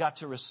love. We've got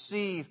to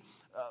receive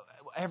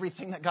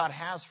everything that God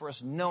has for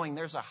us, knowing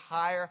there's a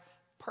higher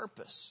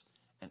purpose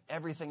in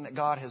everything that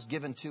God has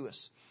given to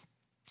us.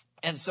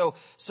 And so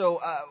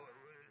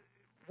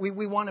we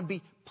want to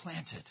be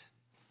planted.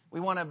 We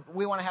want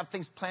to have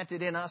things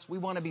planted in us. We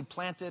want to be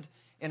planted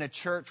in a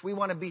church. We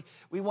want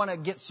to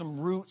get some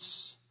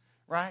roots,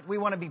 right? We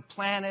want to be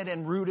planted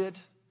and rooted.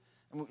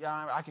 And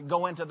I could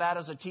go into that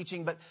as a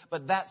teaching,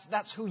 but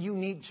that's who you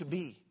need to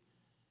be.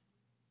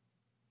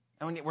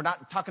 And we're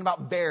not talking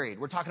about buried.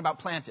 We're talking about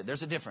planted.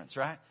 There's a difference,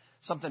 right?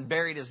 Something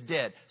buried is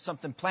dead.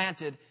 Something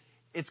planted,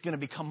 it's going to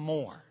become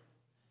more.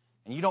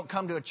 And you don't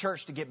come to a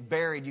church to get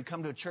buried. You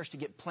come to a church to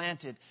get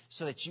planted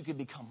so that you could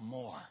become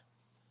more.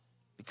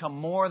 Become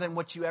more than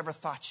what you ever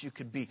thought you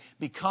could be.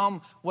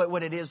 Become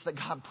what it is that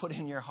God put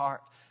in your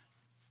heart.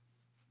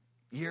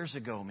 Years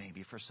ago,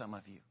 maybe, for some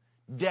of you.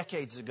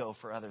 Decades ago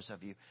for others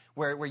of you.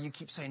 Where you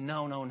keep saying,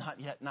 no,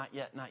 not yet, not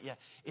yet, not yet.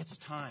 It's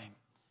time.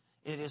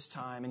 It is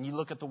time. And you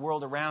look at the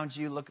world around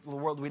you, look at the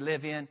world we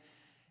live in.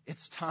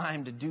 It's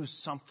time to do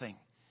something.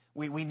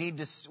 We need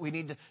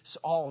to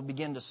all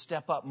begin to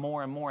step up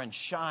more and more and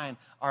shine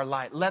our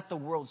light. Let the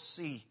world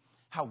see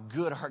how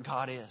good our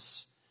God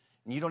is.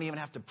 And you don't even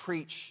have to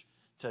preach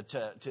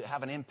to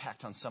have an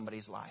impact on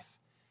somebody's life.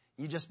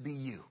 You just be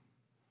you.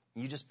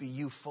 You just be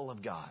you, full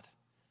of God.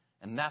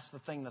 And that's the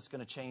thing that's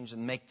going to change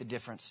and make the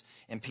difference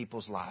in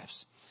people's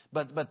lives.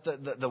 But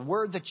the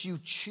word that you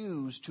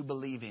choose to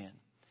believe in,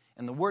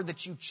 and the word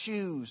that you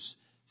choose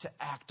to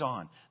act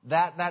on,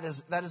 that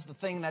is the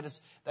thing that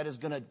is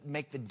going to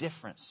make the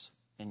difference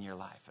in your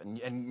life.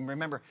 And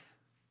remember,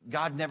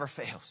 God never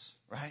fails,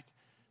 right?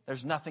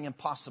 There's nothing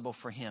impossible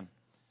for him.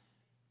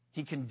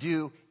 He can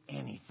do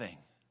anything.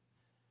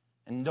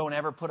 And don't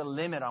ever put a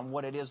limit on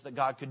what it is that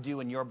God could do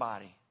in your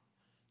body.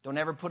 Don't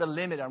ever put a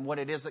limit on what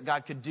it is that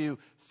God could do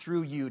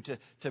through you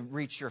to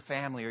reach your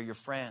family or your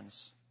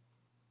friends.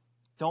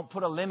 Don't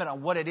put a limit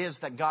on what it is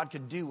that God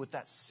could do with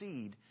that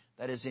seed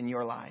that is in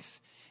your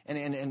life. And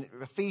in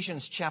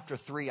Ephesians chapter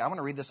 3, I want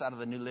to read this out of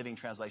the New Living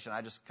Translation.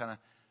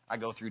 I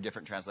go through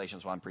different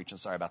translations while I'm preaching.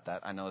 Sorry about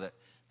that. I know that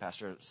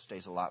Pastor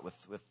stays a lot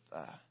with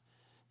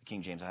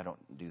King James. I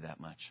don't do that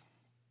much.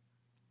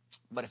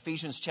 But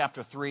Ephesians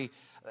chapter 3,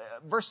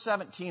 verse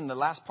 17, the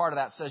last part of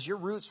that says, your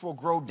roots will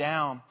grow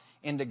down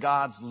into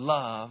God's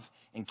love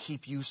and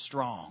keep you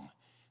strong.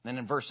 And then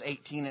in verse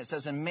 18 it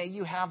says, and may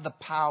you have the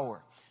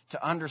power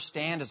to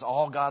understand as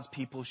all God's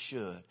people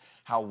should,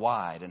 how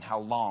wide and how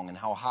long and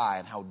how high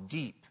and how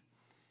deep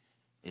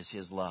is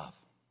his love.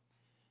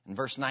 In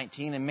verse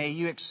 19, and may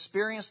you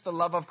experience the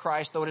love of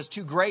Christ, though it is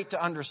too great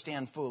to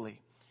understand fully.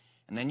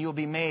 And then you'll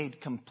be made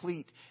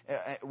complete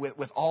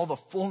with all the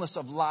fullness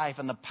of life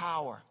and the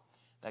power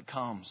that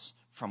comes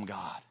from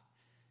God.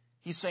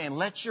 He's saying,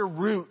 let your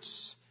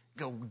roots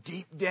go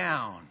deep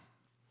down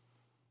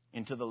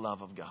into the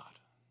love of God.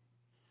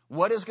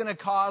 What is going to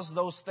cause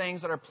those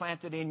things that are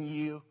planted in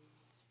you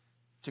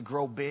to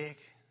grow big?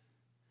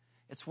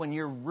 It's when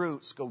your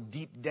roots go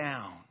deep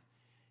down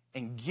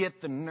and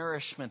get the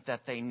nourishment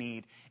that they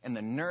need. And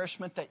the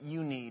nourishment that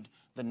you need,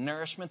 the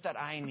nourishment that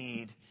I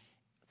need,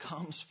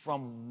 comes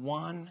from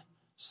one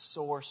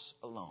source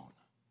alone.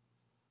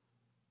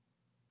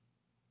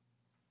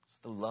 It's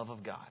the love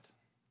of God.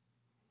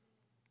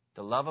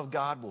 The love of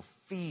God will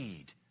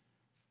feed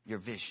your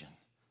vision.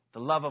 The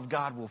love of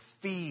God will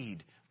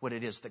feed what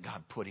it is that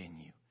God put in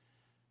you.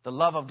 The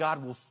love of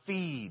God will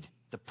feed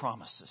the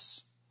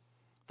promises.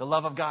 The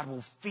love of God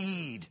will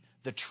feed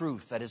the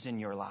truth that is in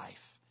your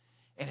life.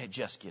 And it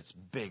just gets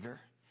bigger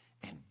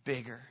and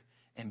bigger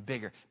and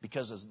bigger.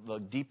 Because as the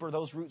deeper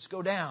those roots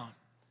go down,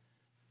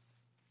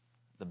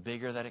 the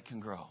bigger that it can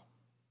grow.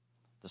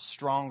 The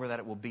stronger that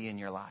it will be in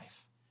your life.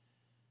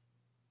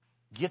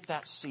 Get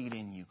that seed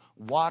in you.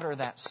 Water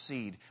that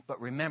seed. But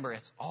remember,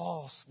 it's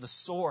all the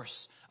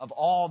source of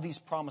all these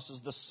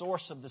promises. The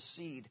source of the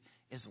seed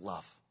is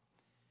love.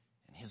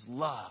 And his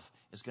love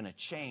is going to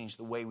change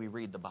the way we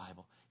read the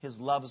Bible. His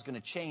love is going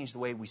to change the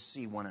way we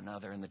see one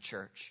another in the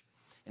church.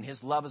 And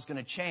his love is going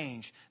to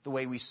change the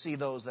way we see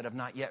those that have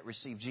not yet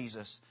received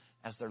Jesus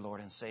as their Lord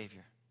and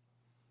Savior.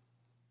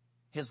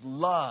 His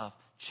love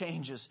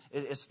changes.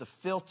 It's the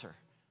filter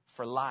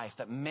for life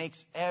that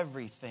makes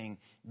everything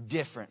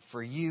different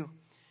for you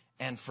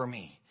and for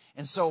me.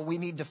 And so we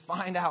need to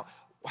find out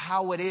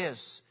how it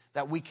is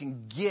that we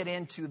can get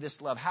into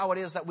this love, how it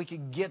is that we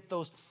can get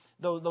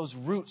those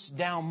roots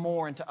down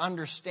more and to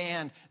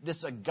understand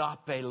this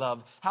agape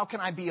love. How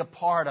can I be a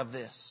part of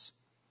this?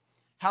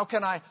 How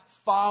can I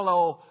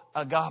follow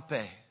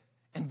agape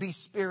and be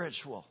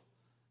spiritual?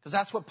 Because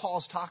that's what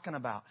Paul's talking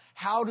about.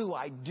 How do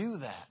I do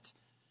that?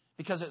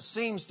 Because it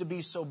seems to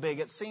be so big.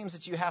 It seems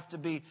that you have to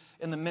be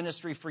in the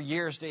ministry for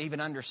years to even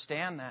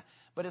understand that.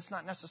 But it's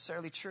not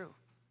necessarily true.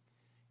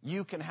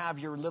 You can have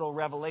your little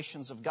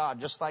revelations of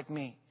God, just like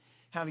me.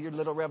 Have your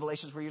little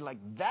revelations where you're like,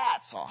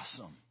 that's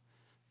awesome.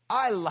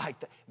 I like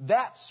that.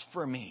 That's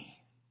for me.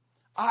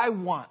 I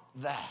want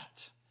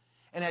that.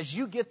 And as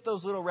you get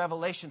those little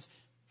revelations,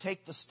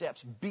 take the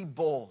steps. Be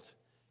bold.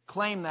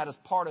 Claim that as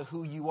part of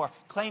who you are.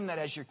 Claim that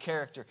as your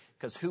character.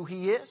 Because who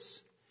he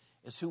is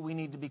who we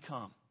need to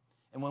become.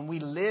 And when we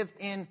live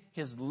in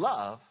his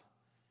love,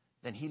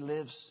 then he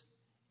lives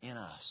in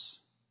us.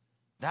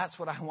 That's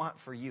what I want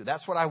for you.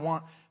 That's what I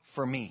want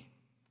for me.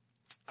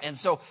 And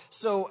so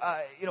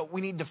we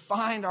need to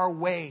find our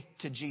way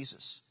to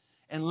Jesus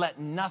and let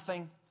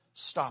nothing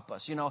stop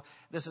us.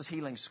 This is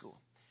healing school.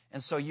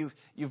 And so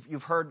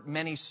you've heard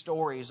many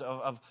stories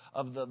of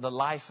the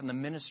life and the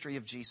ministry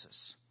of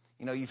Jesus.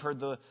 You know, you've heard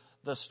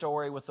the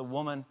story with the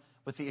woman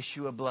with the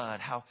issue of blood,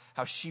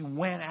 how she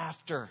went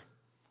after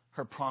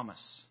her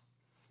promise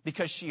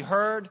because she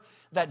heard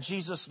that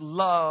Jesus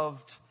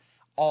loved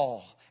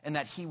all and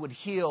that he would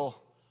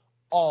heal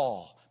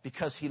all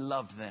because he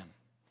loved them.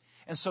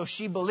 And so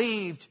she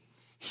believed,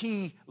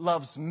 he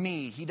loves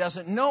me. He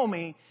doesn't know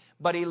me,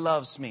 but he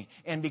loves me.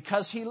 And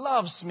because he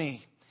loves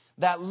me,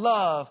 that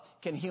love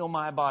can heal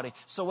my body.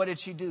 So what did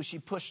she do? She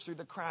pushed through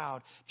the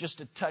crowd just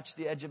to touch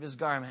the edge of his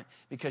garment,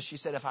 because she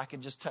said, if I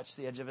could just touch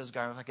the edge of his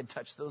garment, if I could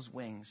touch those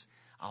wings,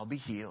 I'll be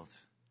healed.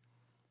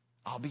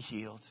 I'll be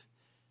healed.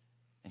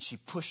 And she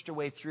pushed her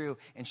way through,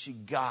 and she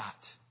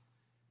got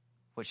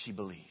what she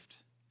believed.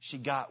 She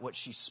got what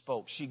she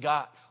spoke. She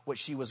got what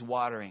she was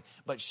watering.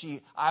 But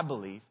I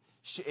believe,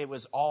 it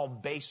was all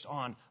based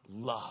on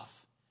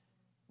love.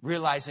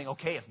 Realizing,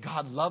 okay, if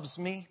God loves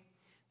me,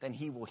 then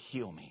he will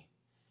heal me.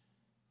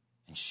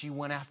 And she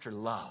went after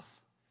love,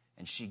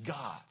 and she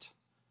got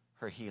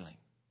her healing.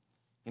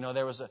 You know,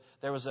 there was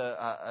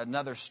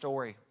another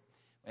story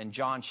in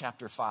John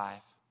chapter 5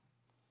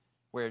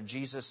 where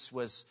Jesus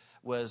was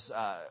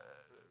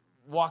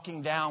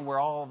walking down where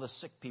all the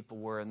sick people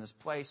were, in this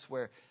place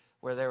where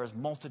there was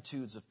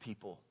multitudes of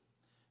people.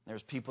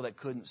 There's people that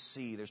couldn't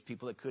see. There's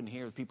people that couldn't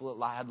hear. There's people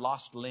that had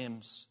lost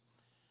limbs.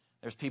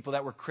 There's people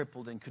that were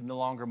crippled and could no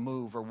longer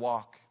move or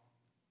walk.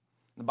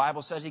 The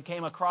Bible says he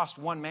came across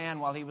one man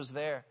while he was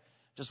there,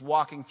 just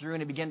walking through,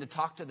 and he began to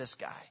talk to this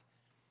guy.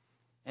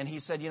 And he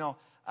said,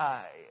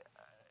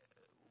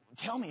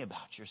 tell me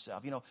about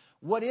yourself.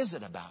 What is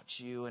it about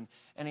you?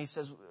 And he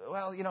says,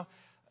 well,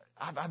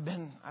 I've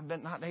been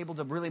not able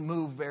to really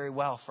move very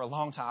well for a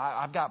long time.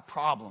 I've got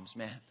problems,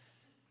 man.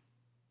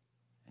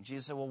 And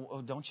Jesus said,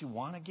 well, don't you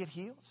want to get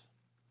healed?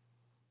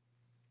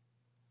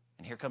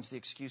 And here comes the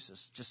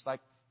excuses, just like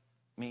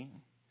me,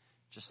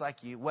 just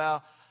like you.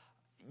 Well,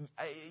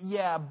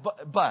 yeah,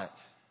 but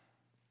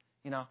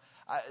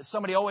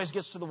somebody always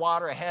gets to the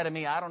water ahead of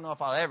me. I don't know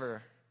if I'll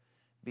ever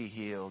be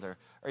healed, or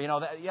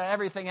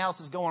everything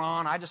else is going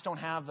on. I just don't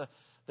have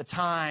the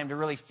time to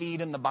really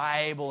feed in the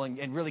Bible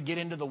and really get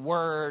into the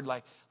Word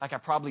like I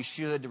probably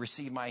should to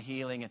receive my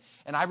healing.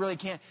 And I really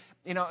can't,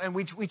 and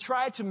we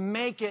try to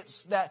make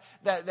it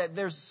that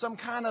there's some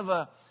kind of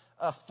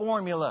a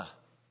formula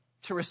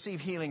to receive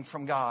healing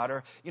from God.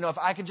 Or, if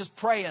I could just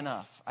pray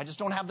enough. I just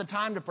don't have the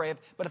time to pray.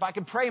 But if I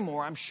could pray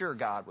more, I'm sure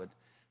God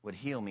would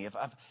heal me. If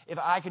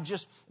I could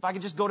just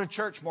go to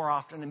church more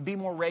often and be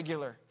more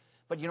regular.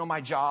 But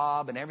my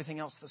job and everything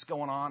else that's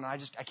going on, I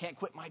can't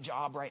quit my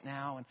job right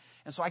now.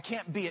 And so I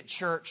can't be at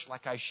church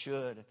like I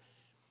should.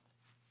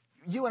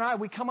 You and I,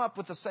 we come up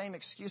with the same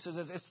excuses.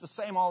 It's the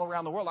same all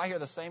around the world. I hear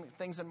the same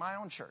things in my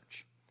own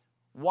church.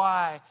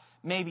 Why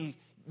maybe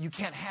you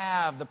can't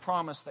have the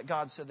promise that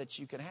God said that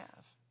you could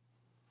have.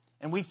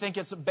 And we think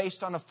it's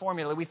based on a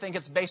formula. We think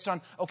it's based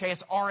on, okay,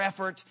 it's our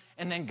effort,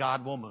 and then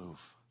God will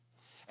move.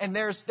 And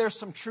there's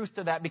some truth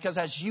to that, because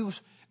as you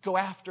go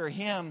after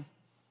him,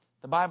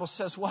 the Bible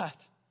says what?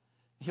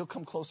 He'll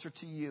come closer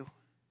to you.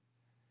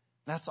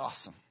 That's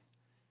awesome.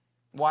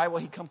 Why will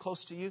he come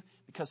close to you?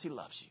 Because he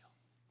loves you.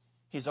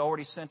 He's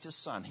already sent his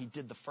son. He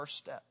did the first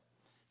step.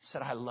 He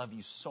said, I love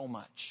you so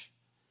much.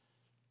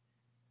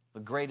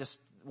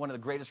 One of the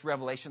greatest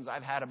revelations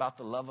I've had about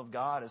the love of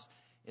God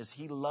is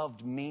he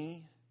loved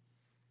me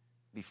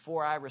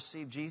before I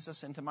received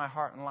Jesus into my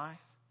heart and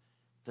life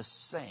the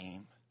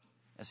same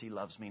as he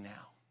loves me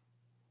now.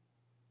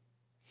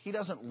 He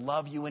doesn't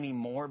love you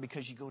anymore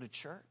because you go to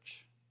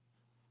church.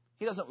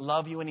 He doesn't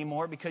love you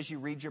anymore because you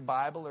read your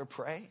Bible or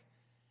pray.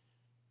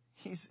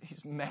 He's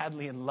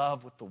madly in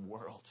love with the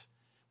world,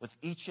 with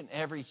each and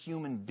every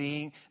human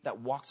being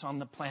that walks on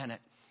the planet.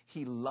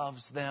 He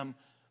loves them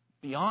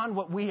beyond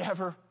what we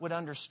ever would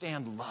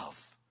understand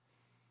love.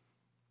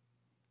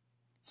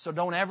 So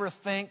don't ever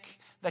think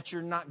that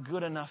you're not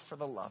good enough for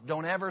the love.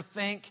 Don't ever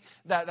think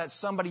that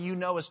somebody you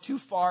know is too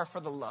far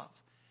for the love.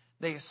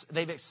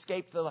 They've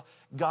escaped the love.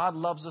 God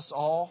loves us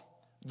all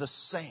the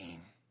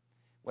same,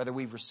 whether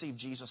we've received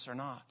Jesus or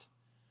not.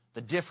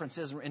 The difference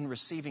is in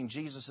receiving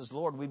Jesus as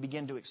Lord, we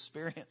begin to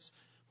experience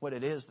what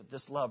it is that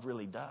this love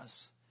really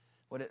does.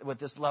 What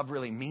this love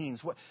really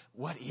means.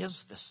 What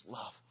is this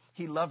love?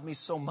 He loved me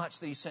so much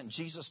that he sent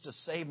Jesus to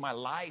save my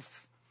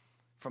life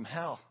from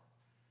hell.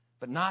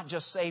 But not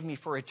just save me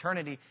for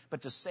eternity,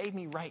 but to save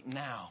me right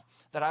now,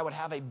 that I would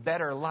have a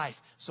better life.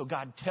 So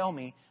God, tell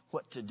me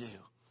what to do.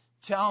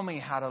 Tell me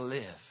how to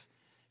live.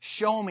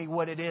 Show me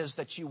what it is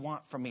that you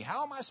want from me.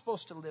 How am I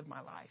supposed to live my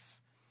life?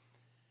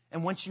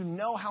 And once you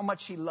know how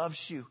much he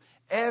loves you,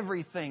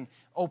 everything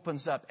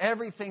opens up.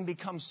 Everything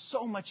becomes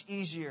so much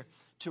easier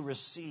to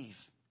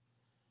receive.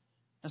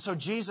 And so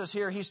Jesus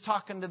here, he's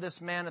talking to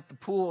this man at the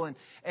pool, and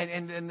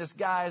this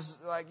guy's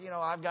like,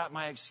 I've got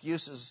my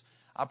excuses.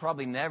 I'll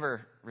probably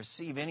never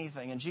receive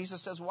anything. And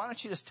Jesus says, why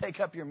don't you just take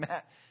up your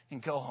mat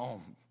and go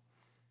home?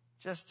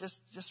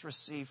 Just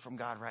receive from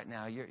God right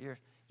now.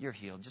 You're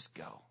healed. Just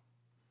go.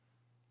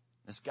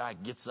 This guy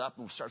gets up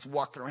and starts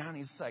walking around.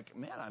 He's like,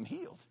 man, I'm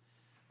healed.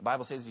 The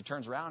Bible says he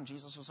turns around,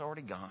 Jesus was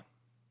already gone.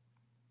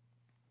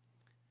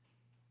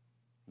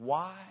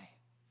 Why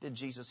did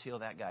Jesus heal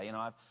that guy? You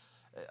know,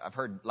 I've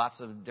heard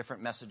lots of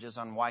different messages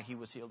on why he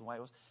was healed and why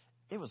it was.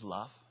 It was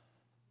love.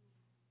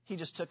 He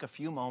just took a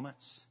few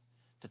moments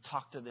to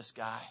talk to this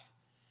guy,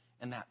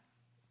 and that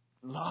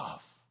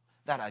love,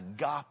 that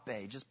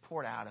agape just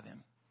poured out of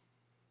him.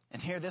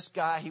 And here this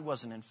guy, he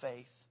wasn't in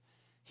faith.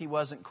 He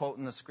wasn't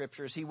quoting the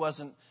scriptures. He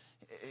was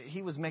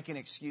making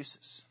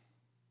excuses.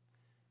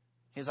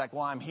 He's like,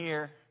 well, I'm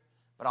here,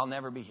 but I'll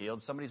never be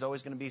healed. Somebody's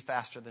always going to be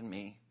faster than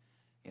me.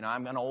 You know,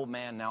 I'm an old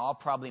man now. I'll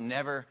probably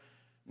never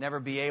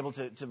be able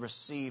to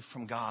receive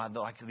from God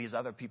like these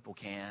other people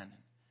can.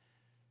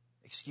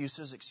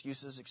 Excuses,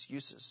 excuses,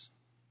 excuses.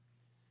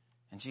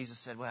 And Jesus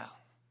said,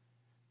 well,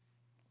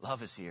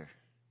 love is here.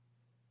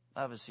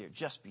 Love is here.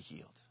 Just be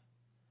healed.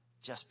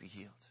 Just be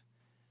healed.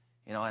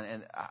 You know,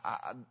 and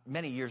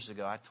many years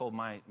ago, I told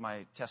my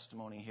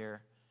testimony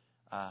here,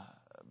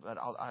 but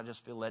I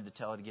just feel led to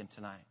tell it again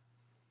tonight.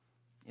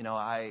 You know,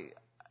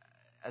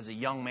 as a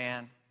young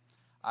man,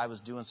 I was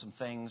doing some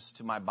things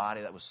to my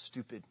body that was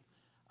stupid.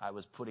 I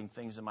was putting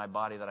things in my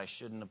body that I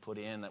shouldn't have put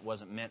in, that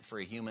wasn't meant for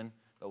a human,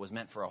 but was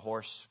meant for a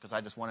horse, because I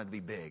just wanted to be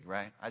big,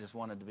 right? I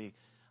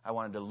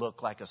wanted to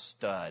look like a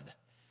stud.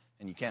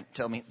 And you can't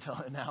tell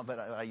it now, but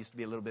I used to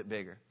be a little bit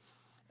bigger.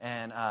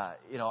 And,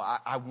 you know,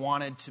 I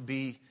wanted to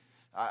be,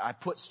 I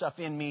put stuff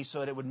in me so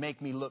that it would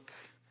make me look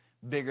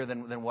bigger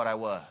than what I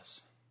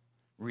was.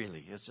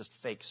 Really, it's just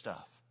fake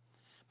stuff.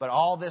 But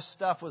all this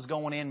stuff was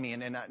going in me.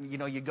 And you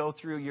know, you go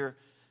through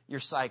your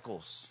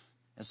cycles.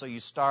 And so you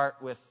start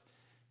with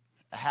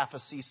a half a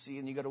cc,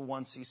 and you go to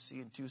 1 cc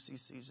and 2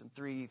 cc's and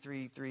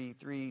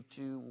 3,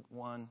 2,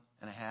 1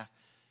 and a half.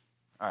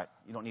 All right,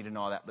 you don't need to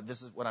know all that, but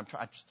this is what I'm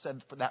trying. I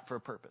said that for a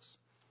purpose.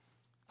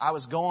 I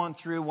was going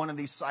through one of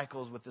these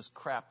cycles with this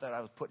crap that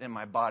I was putting in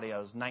my body. I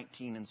was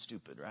 19 and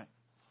stupid, right?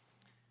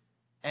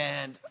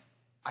 And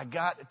I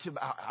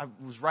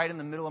was right in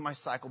the middle of my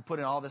cycle,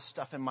 putting all this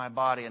stuff in my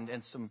body,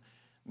 and some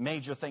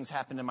major things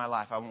happened in my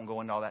life. I won't go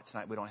into all that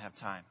tonight. We don't have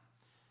time.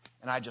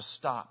 And I just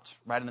stopped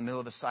right in the middle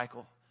of the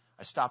cycle.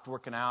 I stopped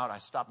working out. I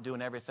stopped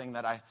doing everything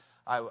that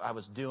I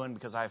was doing,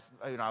 because I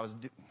was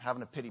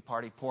having a pity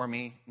party. Poor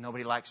me.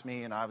 Nobody likes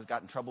me. And I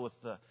got in trouble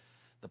with the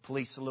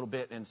police a little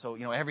bit. And so,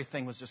 you know,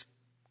 everything was just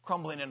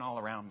crumbling in all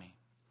around me.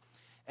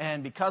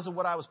 And because of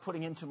what I was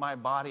putting into my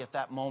body at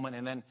that moment,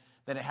 and then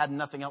it had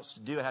nothing else to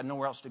do, it had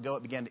nowhere else to go,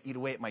 it began to eat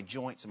away at my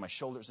joints and my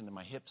shoulders and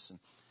my hips.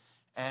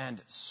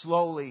 And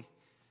slowly,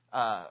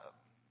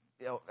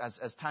 you know,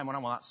 as time went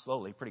on, well, not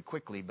slowly, pretty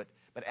quickly, but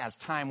as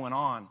time went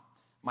on,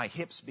 my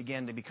hips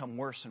began to become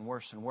worse and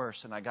worse and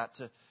worse. And I got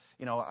to,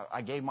 you know,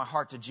 I gave my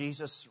heart to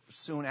Jesus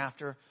soon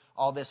after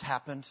all this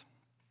happened.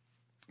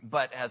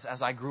 But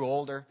as I grew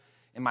older,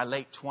 in my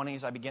late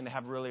 20s, I began to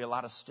have really a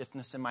lot of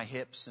stiffness in my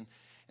hips.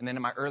 And then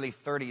in my early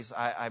 30s,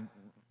 I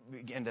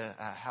began to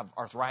have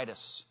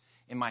arthritis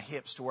in my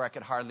hips, to where I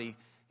could hardly,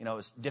 you know, it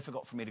was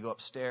difficult for me to go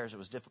upstairs. It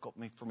was difficult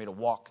for me to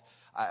walk.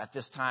 At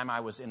this time,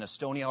 I was in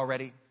Estonia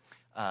already.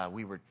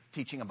 We were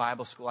teaching a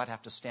Bible school. I'd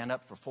have to stand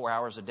up for 4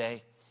 hours a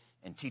day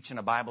and teach in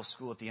a Bible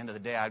school. At the end of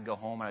the day, I'd go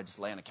home and I'd just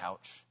lay on a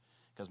couch,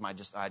 because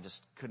I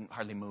just couldn't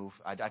hardly move.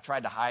 I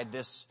tried to hide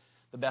this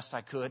the best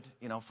I could,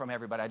 you know, from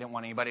everybody. I didn't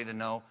want anybody to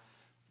know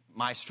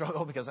my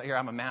struggle, because here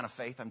I'm a man of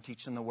faith. I'm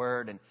teaching the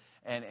Word,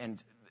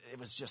 and it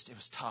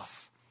was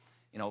tough.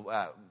 You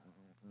know,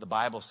 the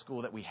Bible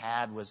school that we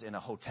had was in a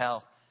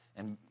hotel,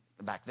 and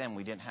back then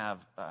we didn't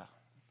have,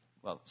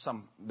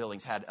 some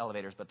buildings had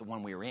elevators, but the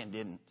one we were in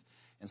didn't.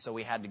 And so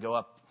we had to go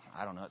up,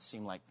 I don't know, it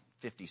seemed like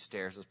 50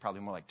 stairs. It was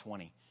probably more like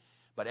 20.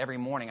 But every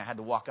morning I had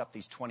to walk up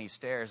these 20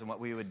 stairs, and what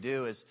we would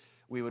do is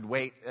we would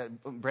wait.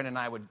 Brenda and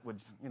I would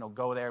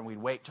go there, and we'd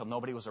wait till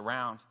nobody was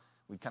around.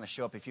 We'd kind of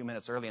show up a few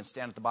minutes early and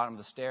stand at the bottom of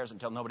the stairs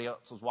until nobody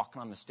else was walking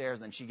on the stairs.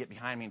 And then she'd get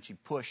behind me and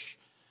she'd push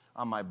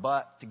on my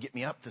butt to get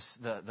me up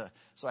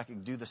so I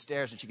could do the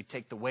stairs, and she could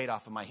take the weight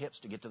off of my hips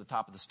to get to the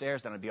top of the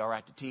stairs. Then I'd be all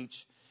right to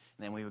teach,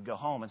 and then we would go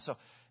home. And so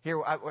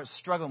here I was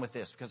struggling with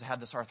this, because I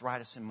had this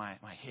arthritis in my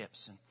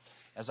hips. And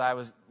as I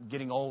was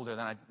getting older,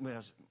 then when I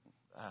was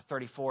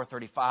 34,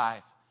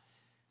 35,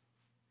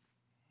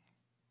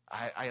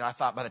 I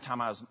thought by the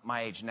time I was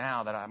my age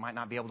now that I might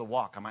not be able to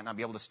walk. I might not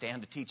be able to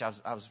stand to teach. I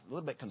was a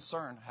little bit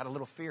concerned, had a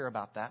little fear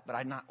about that, but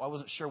I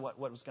wasn't sure what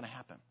was going to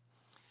happen.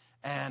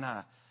 And,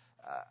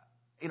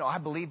 you know, I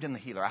believed in the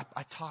healer.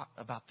 I taught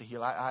about the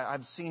healer.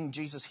 I'd seen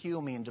Jesus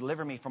heal me and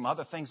deliver me from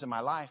other things in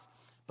my life,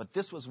 but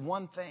this was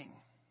one thing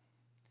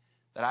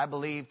that I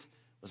believed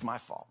was my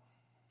fault.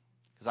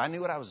 Because I knew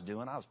what I was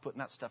doing. I was putting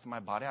that stuff in my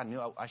body. I knew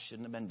I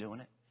shouldn't have been doing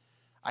it.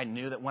 I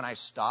knew that when I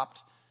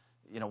stopped,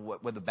 you know,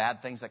 what the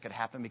bad things that could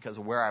happen because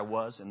of where I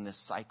was in this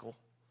cycle.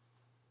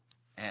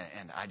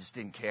 And I just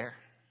didn't care.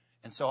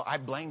 And so I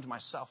blamed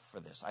myself for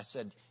this. I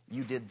said,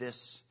 you did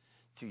this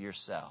to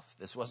yourself.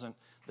 This wasn't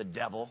the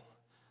devil.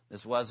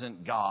 This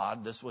wasn't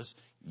God. This was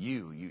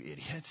you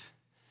idiot.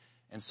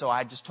 And so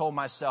I just told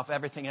myself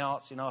everything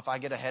else. You know, if I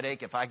get a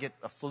headache, if I get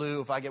a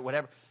flu, if I get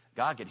whatever,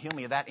 God could heal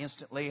me of that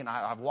instantly. And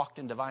I've walked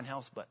in divine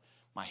health. But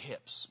my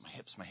hips.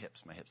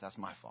 That's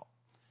my fault.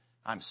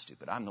 I'm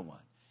stupid. I'm the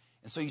one.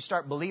 And so you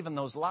start believing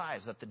those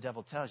lies that the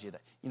devil tells you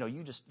that,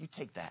 you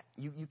take that.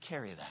 You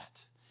carry that.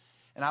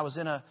 And I was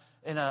in a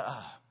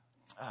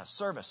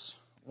service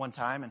one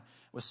time and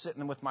was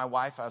sitting with my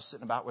wife. I was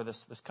sitting about where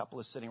this couple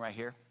is sitting right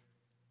here.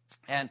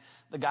 And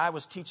the guy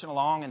was teaching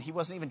along, and he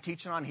wasn't even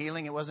teaching on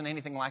healing. It wasn't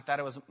anything like that.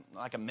 It was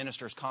like a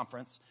minister's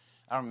conference.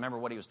 I don't remember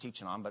what he was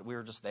teaching on, but we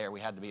were just there. We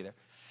had to be there.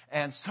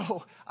 And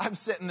so I'm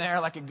sitting there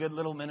like a good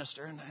little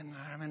minister, and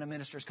I'm in a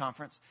minister's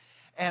conference.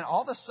 And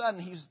all of a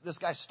sudden, this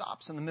guy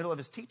stops in the middle of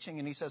his teaching,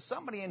 and he says,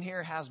 somebody in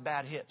here has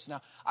bad hips.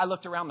 Now, I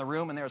looked around the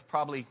room, and there was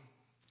probably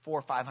 400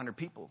 or 500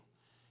 people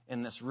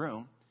in this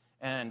room,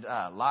 and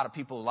a lot of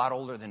people a lot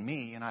older than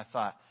me. And I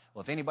thought,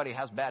 well, if anybody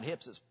has bad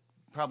hips, it's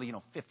probably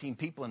 15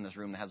 people in this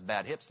room that has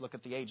bad hips. Look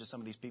at the age of some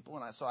of these people.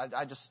 And so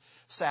I just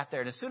sat there.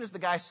 And as soon as the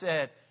guy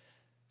said,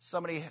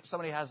 somebody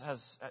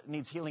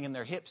needs healing in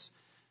their hips,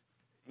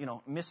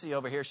 Missy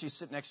over here, she's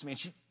sitting next to me, and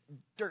she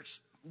dirts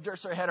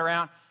her head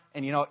around.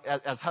 And,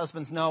 as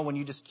husbands know, when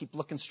you just keep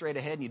looking straight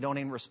ahead and you don't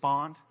even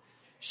respond,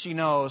 she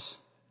knows,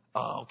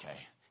 oh, okay,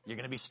 you're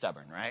going to be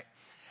stubborn, right?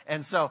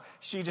 And so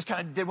she just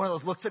kind of did one of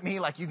those looks at me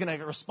like, you're going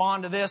to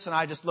respond to this? And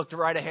I just looked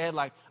right ahead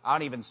like I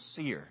don't even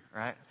see her,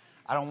 right?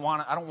 I'm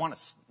not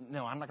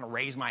going to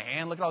raise my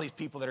hand. Look at all these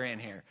people that are in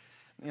here.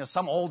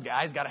 Some old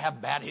guy's got to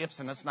have bad hips,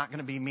 and it's not going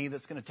to be me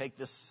that's going to take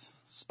this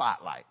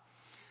spotlight.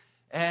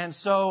 And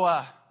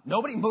so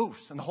nobody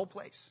moves in the whole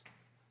place.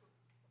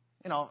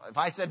 If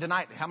I said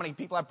tonight, how many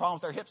people have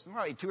problems with their hips?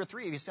 Probably 2 or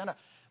 3 of you stand up.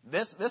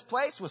 This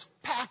place was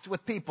packed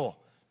with people.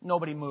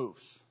 Nobody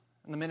moves.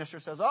 And the minister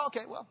says, oh,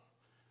 okay, well,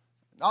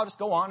 I'll just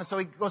go on. And so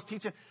he goes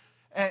teaching.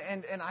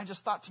 And I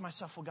just thought to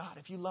myself, well, God,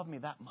 if you love me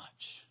that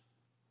much,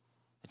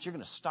 that you're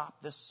going to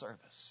stop this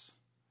service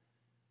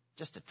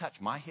just to touch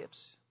my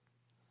hips?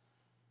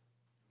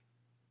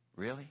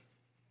 Really?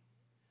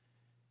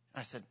 And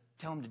I said,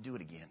 tell him to do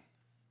it again.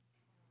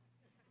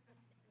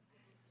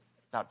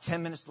 About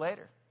 10 minutes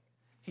later,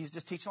 he's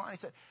just teaching on. He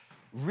said,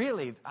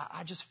 really,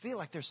 I just feel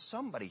like there's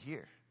somebody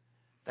here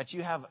that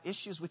you have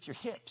issues with your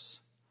hips,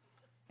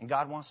 and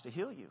God wants to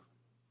heal you.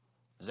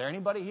 Is there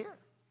anybody here?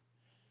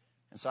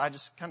 And so I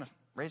just kind of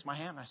raised my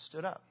hand, and I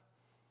stood up.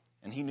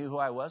 And he knew who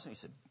I was, and he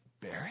said,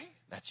 Barry,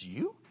 that's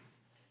you?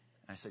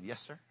 And I said, yes,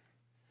 sir.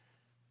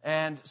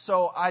 And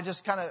so I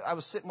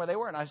was sitting where they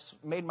were, and I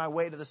made my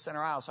way to the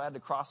center aisle. So I had to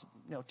cross,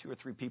 2 or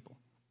 3 people.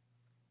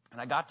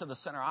 And I got to the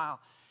center aisle,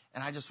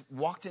 and I just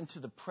walked into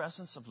the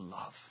presence of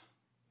love.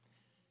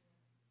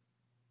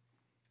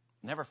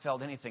 Never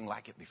felt anything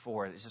like it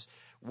before. It just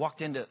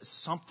walked into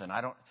something.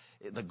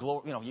 The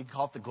glory, you could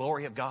call it the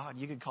glory of God.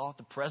 You could call it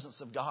the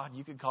presence of God.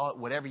 You could call it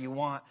whatever you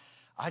want.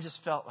 I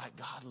just felt like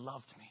God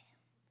loved me.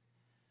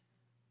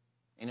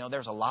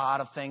 There's a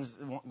lot of things,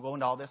 we won't go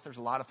into all this. There's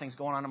a lot of things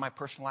going on in my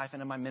personal life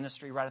and in my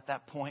ministry right at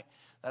that point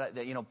that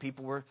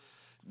people were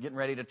getting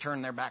ready to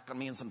turn their back on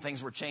me, and some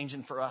things were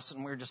changing for us.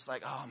 And we were just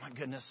like, oh my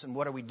goodness. And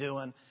what are we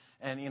doing?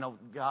 And,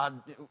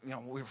 God,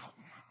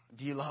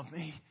 do you love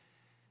me?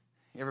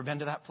 You ever been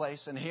to that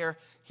place? And here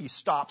he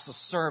stops a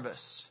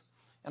service,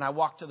 and I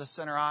walk to the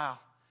center aisle.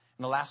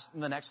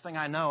 And the next thing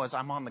I know is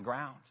I'm on the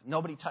ground.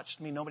 Nobody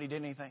touched me. Nobody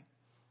did anything.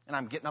 And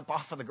I'm getting up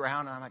off of the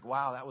ground, and I'm like,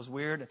 wow, that was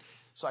weird.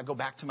 So I go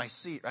back to my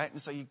seat, right? And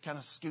so you kind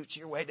of scooch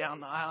your way down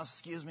the aisle.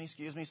 Excuse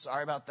me,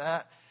 sorry about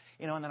that.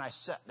 And then I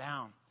sat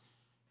down,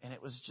 and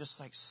it was just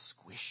like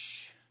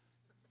squish.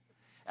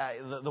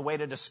 The way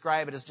to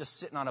describe it is just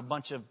sitting on a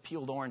bunch of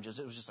peeled oranges.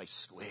 It was just like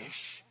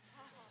squish.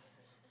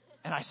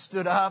 And I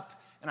stood up.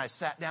 And I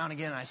sat down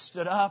again, and I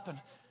stood up, and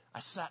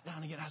I sat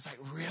down again. I was like,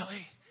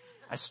 really?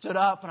 I stood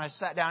up, and I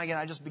sat down again.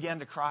 I just began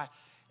to cry.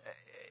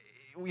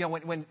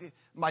 When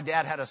my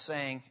dad had a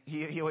saying,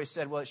 he always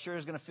said, well, it sure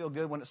is going to feel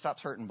good when it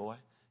stops hurting, boy.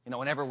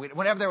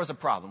 Whenever there was a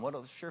problem,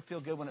 it'll sure feel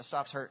good when it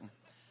stops hurting.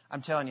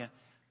 I'm telling you,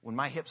 when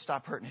my hips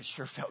stopped hurting, it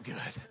sure felt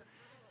good.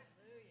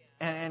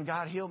 And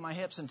God healed my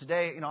hips. And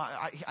today,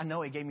 I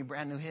know he gave me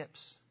brand new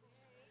hips.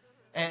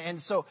 And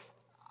so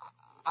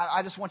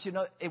I just want you to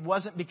know, it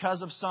wasn't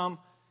because of some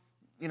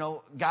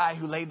guy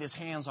who laid his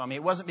hands on me.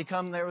 It wasn't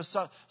because there was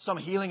some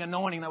healing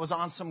anointing that was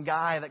on some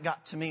guy that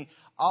got to me.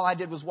 All I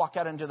did was walk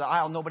out into the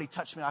aisle. Nobody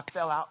touched me. I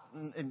fell out,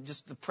 and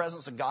just the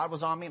presence of God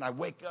was on me. And I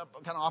wake up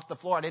kind of off the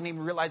floor. I didn't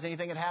even realize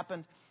anything had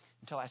happened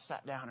until I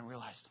sat down and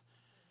realized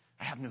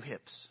I have new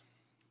hips.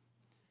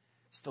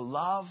 It's the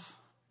love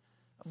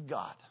of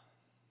God.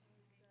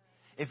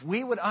 If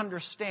we would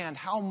understand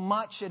how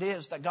much it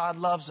is that God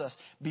loves us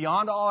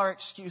beyond all our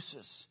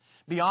excuses,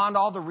 beyond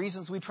all the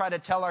reasons we try to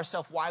tell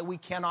ourselves why we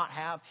cannot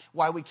have,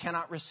 why we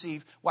cannot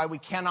receive, why we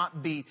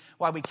cannot be,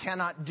 why we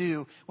cannot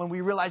do, when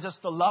we realize it's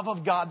the love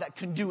of God that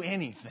can do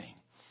anything.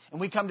 And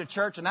we come to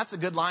church, and that's a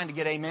good line to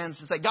get amens,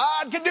 to say,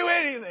 God can do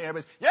anything.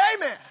 Everybody's, yeah,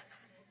 amen.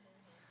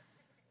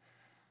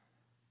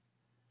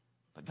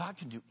 But God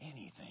can do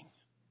anything.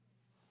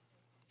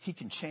 He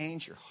can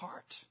change your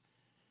heart.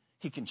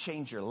 He can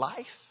change your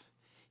life.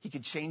 He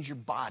can change your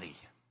body.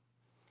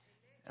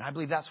 And I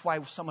believe that's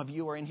why some of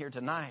you are in here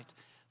tonight,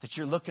 that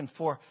you're looking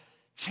for,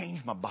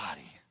 change my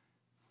body.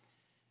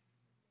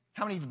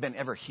 How many of you have been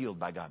ever healed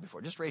by God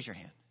before? Just raise your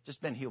hand.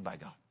 Just been healed by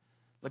God.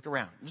 Look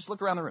around. Just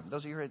look around the room.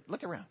 Those of you who are,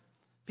 look around.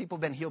 People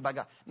have been healed by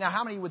God. Now,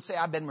 how many would say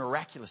I've been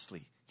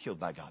miraculously healed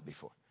by God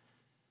before?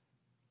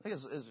 I think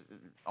it's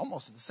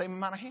almost the same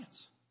amount of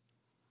hands.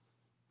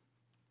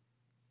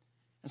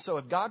 And so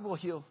if God will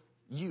heal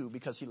you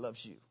because he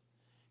loves you,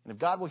 and if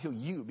God will heal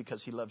you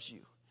because he loves you,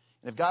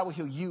 and if God will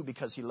heal you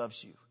because he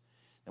loves you,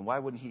 then why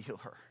wouldn't he heal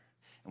her?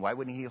 And why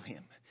wouldn't he heal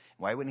him?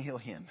 Why wouldn't he heal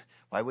him?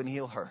 Why wouldn't he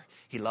heal her?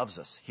 He loves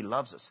us. He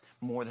loves us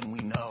more than we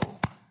know.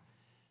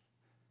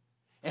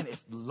 And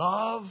if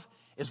love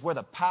is where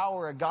the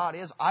power of God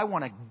is, I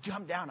want to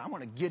jump down. I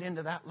want to get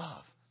into that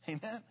love.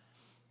 Amen.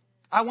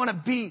 I want to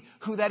be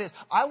who that is.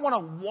 I want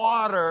to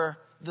water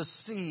the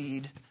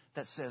seed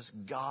that says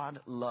God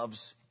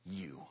loves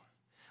you.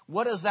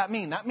 What does that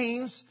mean? That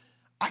means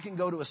I can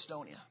go to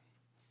Estonia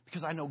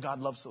because I know God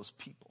loves those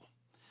people.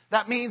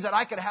 That means that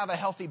I could have a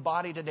healthy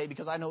body today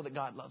because I know that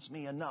God loves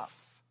me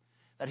enough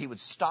that he would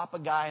stop a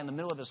guy in the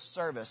middle of his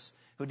service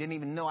who didn't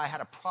even know I had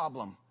a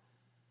problem.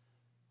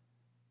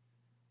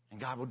 And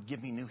God would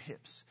give me new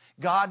hips.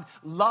 God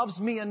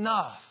loves me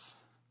enough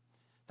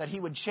that he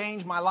would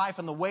change my life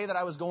and the way that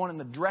I was going, in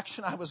the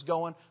direction I was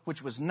going,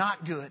 which was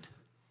not good,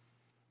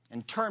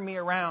 and turn me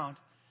around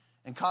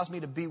and cause me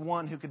to be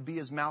one who could be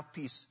his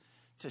mouthpiece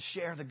to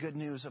share the good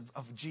news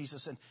of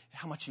Jesus and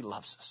how much he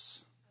loves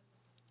us.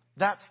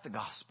 That's the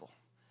gospel.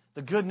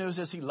 The good news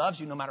is he loves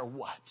you no matter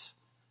what.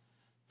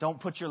 Don't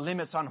put your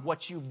limits on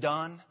what you've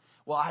done.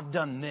 Well, I've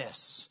done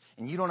this,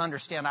 and you don't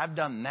understand. I've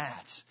done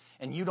that,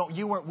 and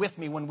you weren't with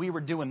me when we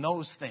were doing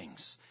those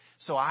things.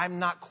 So I'm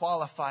not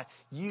qualified.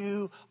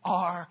 You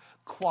are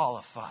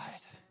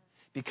qualified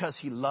because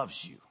he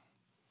loves you.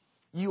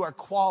 You are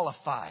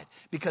qualified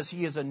because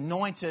he has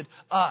anointed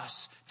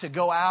us to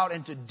go out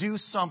and to do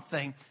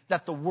something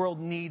that the world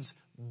needs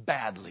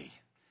badly.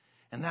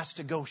 And that's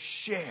to go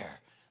share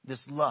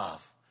this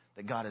love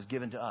that God has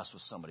given to us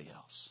with somebody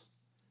else.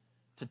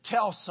 To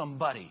tell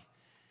somebody,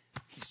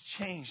 he's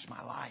changed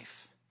my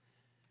life.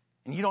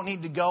 And you don't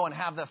need to go and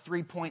have the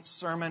 3-point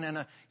sermon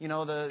and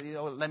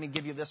let me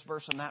give you this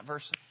verse and that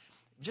verse.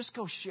 Just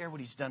go share what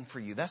he's done for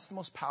you. That's the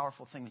most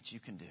powerful thing that you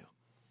can do.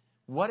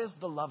 What has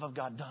the love of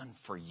God done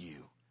for you?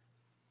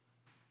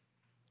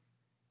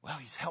 Well,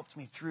 he's helped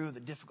me through the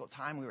difficult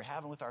time we were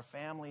having with our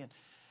family.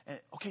 And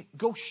okay,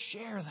 go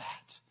share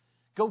that.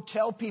 Go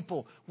tell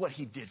people what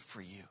he did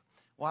for you.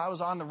 Well, I was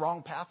on the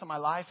wrong path in my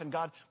life and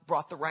God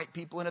brought the right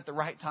people in at the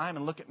right time,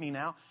 and look at me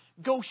now.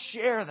 Go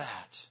share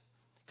that,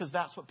 because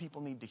that's what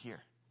people need to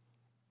hear.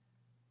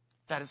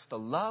 That it's the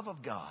love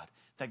of God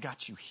that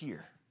got you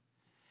here.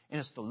 And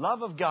it's the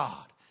love of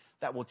God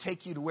that will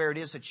take you to where it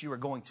is that you are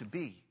going to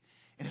be.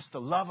 And it's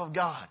the love of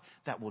God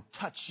that will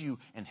touch you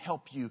and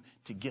help you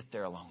to get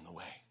there along the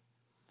way.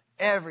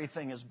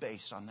 Everything is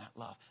based on that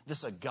love.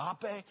 This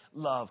agape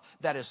love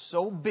that is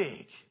so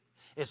big,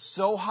 it's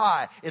so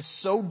high, it's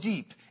so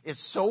deep,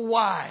 it's so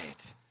wide.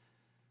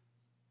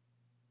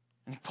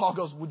 And Paul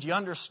goes, would you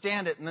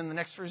understand it? And then the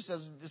next verse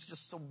says, it's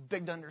just so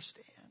big to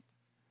understand.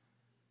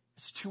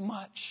 It's too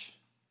much.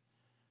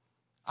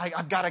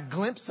 I've got a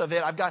glimpse of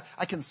it.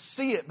 I can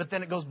see it, but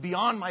then it goes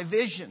beyond my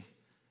vision.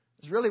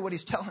 It's really what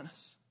he's telling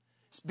us.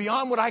 It's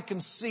beyond what I can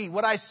see.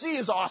 What I see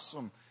is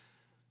awesome.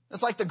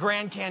 It's like the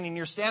Grand Canyon.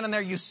 You're standing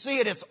there, you see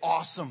it, it's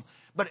awesome.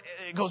 But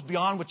it goes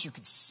beyond what you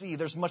could see.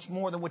 There's much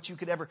more than what you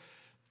could ever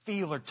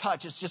feel or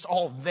touch. It's just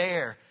all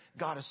there.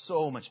 God is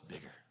so much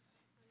bigger.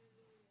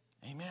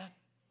 Amen.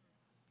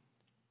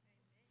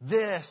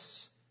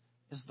 This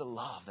is the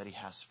love that he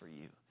has for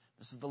you.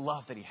 This is the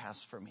love that he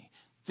has for me.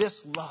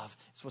 This love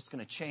is what's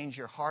going to change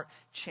your heart,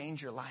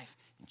 change your life,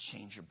 and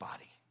change your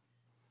body.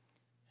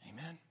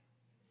 Amen.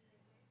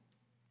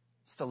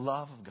 It's the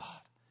love of God.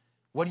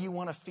 What do you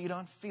want to feed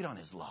on? Feed on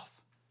his love.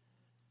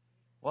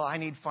 Well, I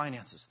need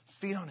finances.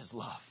 Feed on his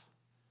love.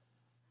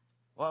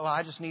 Well,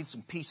 I just need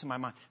some peace in my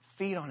mind.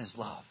 Feed on his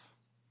love.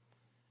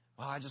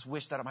 Well, I just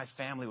wish that my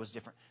family was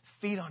different.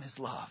 Feed on his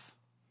love.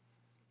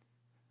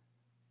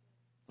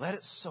 Let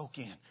it soak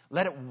in.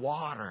 Let it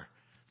water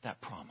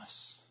that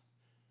promise.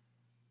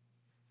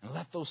 And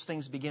let those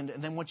things begin to,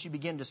 and then once you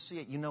begin to see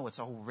it, you know it's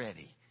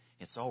already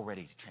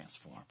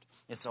transformed.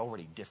 It's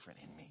already different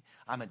in me.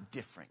 I'm a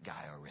different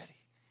guy already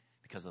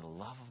because of the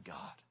love of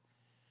God.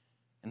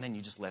 And then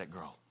you just let it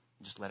grow.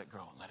 Just let it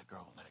grow and let it grow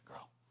and let it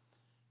grow.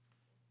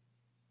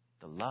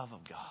 The love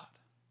of God.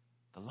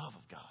 The love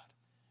of God.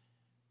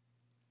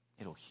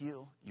 It'll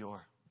heal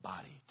your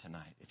body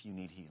tonight if you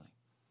need healing.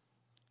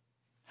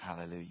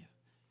 Hallelujah.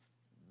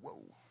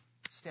 Whoa.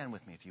 Stand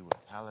with me if you would.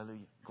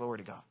 Hallelujah. Glory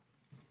to God.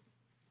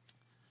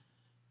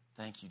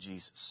 Thank you,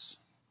 Jesus.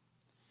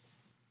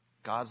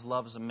 God's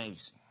love is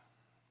amazing.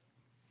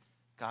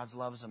 God's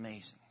love is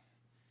amazing.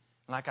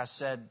 Like I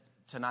said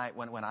tonight,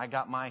 when I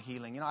got my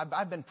healing,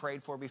 I've been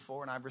prayed for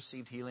before, and I've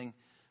received healing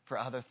for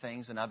other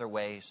things in other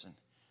ways. And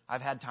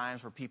I've had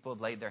times where people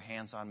have laid their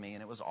hands on me,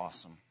 and it was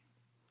awesome.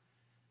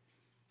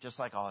 Just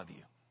like all of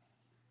you.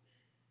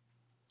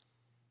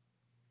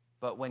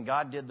 But when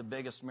God did the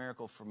biggest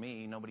miracle for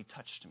me, nobody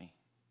touched me.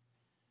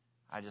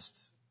 I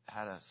just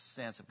had a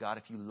sense of, God,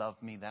 if you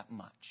love me that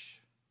much.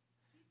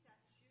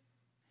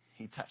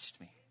 He touched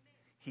me.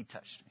 He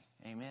touched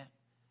me. Amen.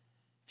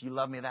 If you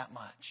love me that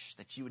much,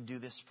 that you would do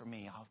this for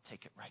me, I'll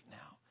take it right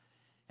now.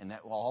 And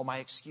that all my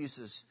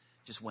excuses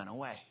just went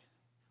away.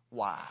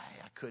 Why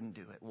I couldn't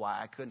do it. Why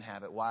I couldn't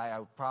have it. Why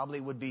I probably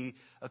would be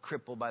a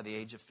cripple by the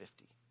age of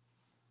 50.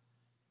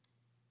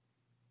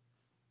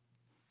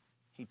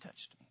 He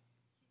touched me.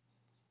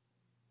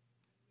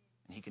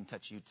 And He can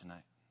touch you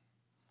tonight.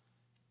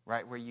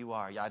 Right where you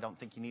are. I don't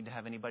think you need to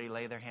have anybody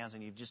lay their hands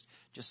on you. Just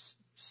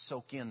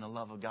soak in the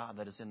love of God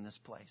that is in this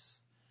place.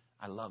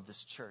 I love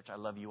this church. I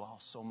love you all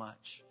so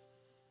much.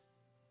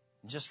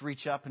 And just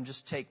reach up and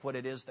just take what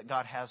it is that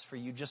God has for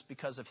you just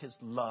because of His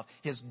love.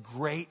 His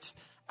great,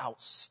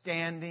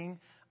 outstanding,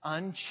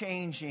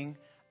 unchanging,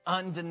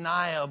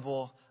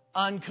 undeniable,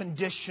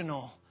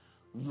 unconditional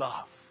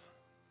love.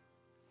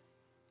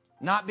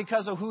 Not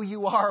because of who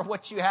you are, or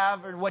what you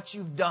have, or what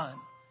you've done.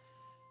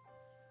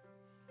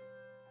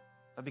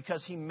 But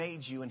because He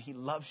made you and He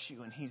loves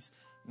you and He's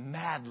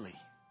madly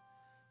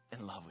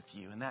in love with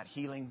you. And that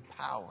healing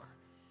power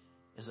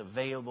is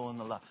available in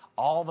the love.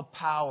 All the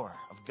power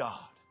of God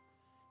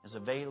is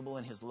available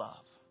in His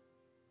love.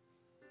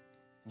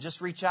 And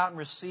just reach out and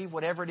receive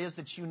whatever it is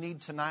that you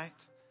need tonight.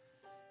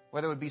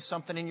 Whether it would be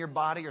something in your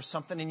body or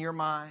something in your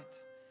mind.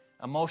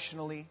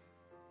 Emotionally,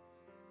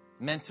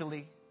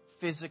 mentally,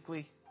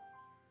 physically,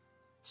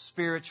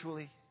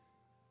 spiritually.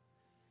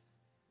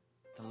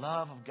 The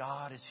love of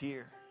God is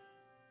here.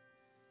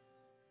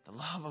 The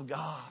love of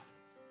God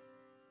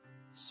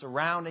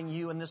surrounding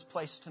you in this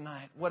place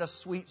tonight. What a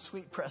sweet,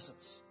 sweet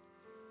presence.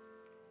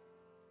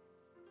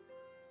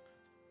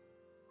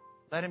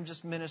 Let Him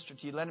just minister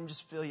to you. Let Him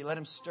just fill you. Let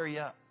Him stir you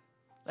up.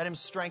 Let Him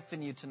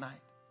strengthen you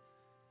tonight.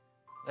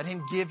 Let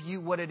Him give you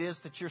what it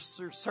is that you're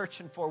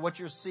searching for, what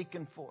you're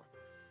seeking for.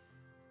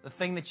 The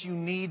thing that you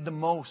need the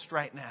most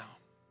right now.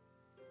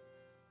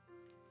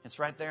 It's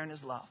right there in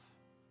His love.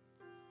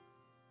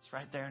 It's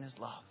right there in His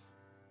love.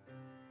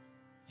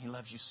 He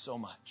loves you so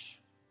much.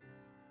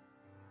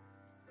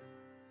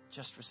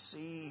 Just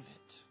receive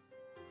it.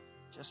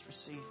 Just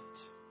receive it.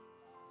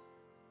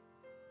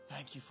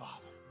 Thank you,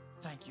 Father.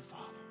 Thank you,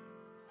 Father.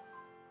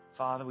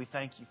 Father, we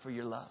thank you for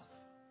your love.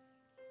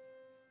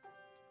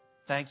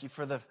 Thank you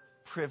for the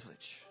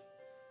privilege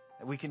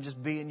that we can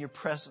just be in your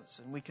presence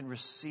and we can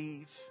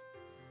receive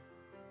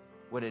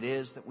what it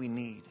is that we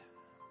need.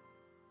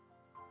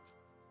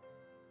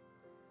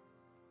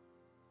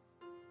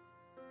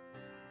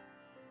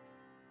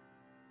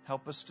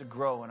 Help us to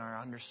grow in our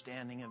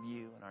understanding of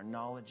you and our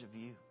knowledge of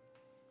you.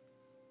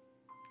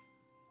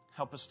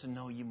 Help us to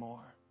know you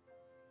more.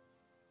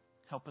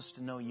 Help us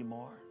to know you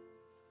more.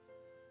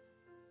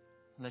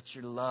 Let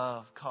your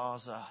love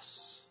cause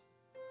us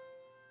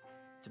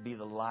to be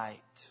the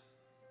light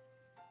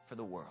for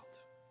the world.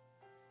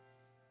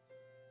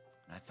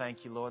 And I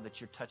thank you, Lord,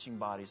 that you're touching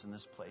bodies in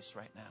this place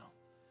right now.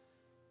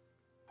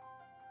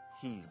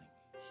 Healing,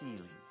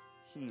 healing,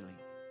 healing,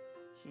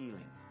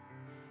 healing,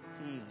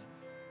 healing.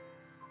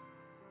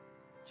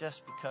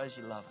 Just because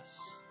you love us.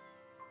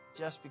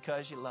 Just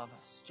because you love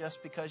us.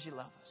 Just because you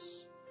love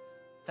us.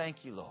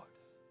 Thank you, Lord.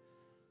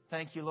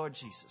 Thank you, Lord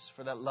Jesus,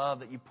 for that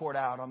love that you poured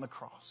out on the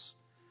cross.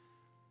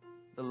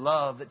 The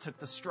love that took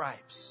the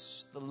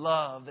stripes. The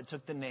love that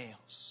took the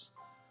nails.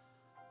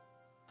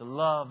 The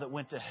love that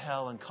went to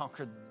hell and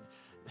conquered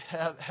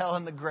hell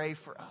and the grave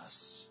for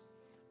us.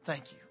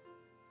 Thank you.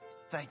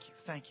 Thank you.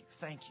 Thank you.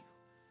 Thank you.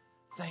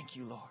 Thank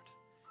you, Lord.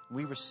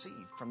 We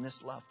receive from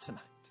this love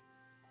tonight.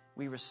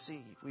 We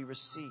receive, we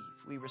receive,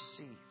 we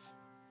receive,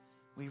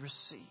 we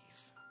receive.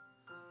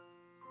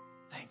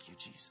 Thank you,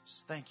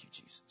 Jesus. Thank you,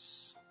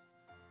 Jesus.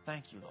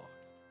 Thank you, Lord.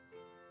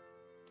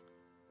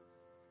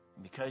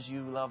 And because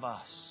you love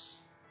us,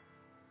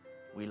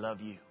 we love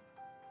you.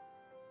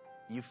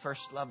 You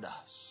first loved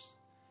us.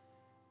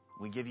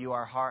 We give you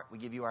our heart, we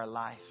give you our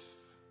life,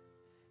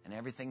 and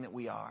everything that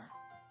we are.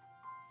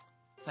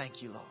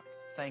 Thank you, Lord.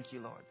 Thank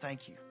you, Lord.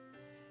 Thank you.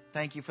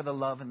 Thank you for the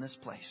love in this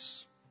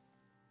place.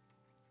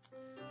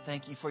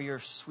 Thank you for your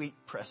sweet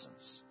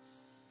presence.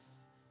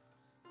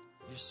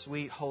 Your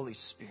sweet Holy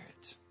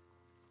Spirit.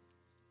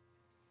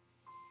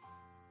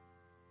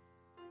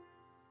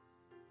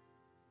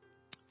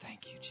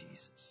 Thank you,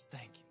 Jesus.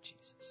 Thank you,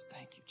 Jesus.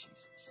 Thank you,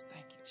 Jesus.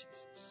 Thank you,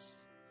 Jesus.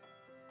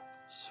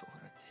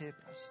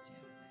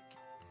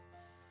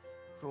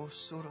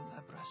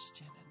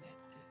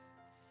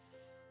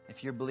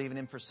 If you're believing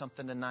Him for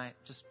something tonight,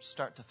 just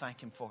start to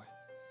thank Him for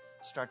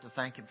it. Start to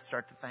thank Him.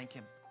 Start to thank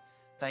Him.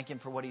 Thank Him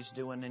for what He's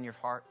doing in your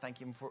heart. Thank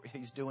Him for what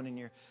He's doing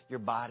in your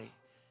body.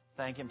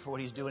 Thank Him for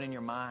what He's doing in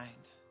your mind.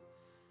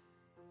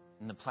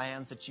 And the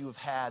plans that you have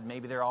had,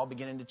 maybe they're all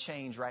beginning to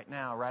change right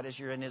now, right as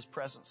you're in His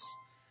presence.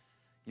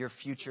 Your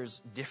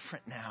future's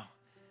different now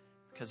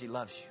because He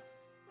loves you.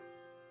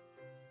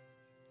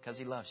 Because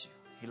He loves you.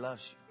 He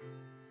loves you.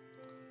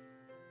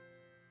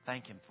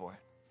 Thank Him for it.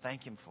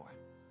 Thank Him for it.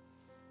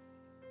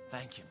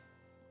 Thank Him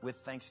with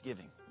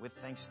thanksgiving. With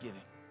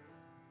thanksgiving.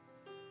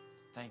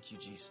 Thank you,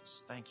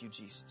 Jesus. Thank you,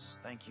 Jesus.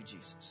 Thank you,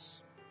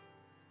 Jesus.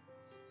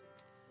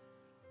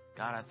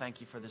 God, I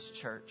thank you for this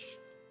church.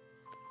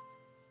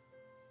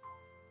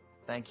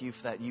 Thank you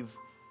that you've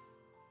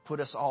put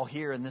us all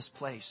here in this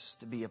place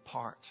to be a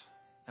part,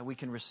 that we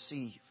can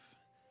receive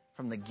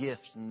from the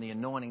gift and the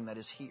anointing that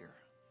is here.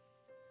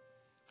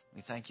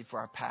 We thank you for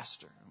our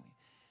pastor. And we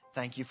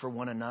thank you for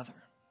one another.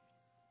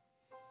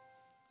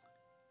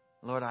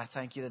 Lord, I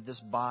thank you that this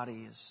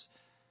body is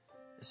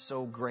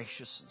so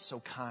gracious and so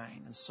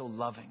kind and so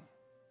loving.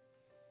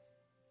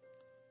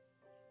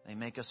 They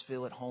make us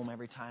feel at home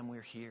every time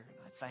we're here.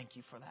 And I thank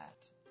you for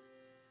that.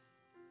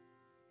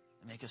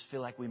 They make us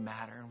feel like we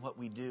matter. And what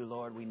we do,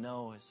 Lord, we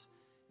know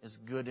is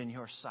good in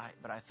your sight.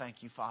 But I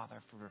thank you,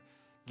 Father, for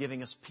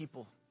giving us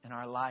people in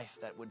our life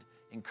that would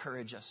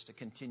encourage us to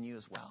continue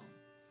as well.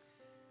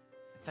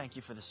 I thank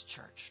you for this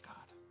church, God.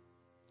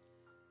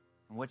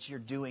 And what you're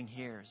doing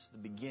here is the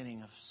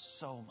beginning of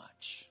so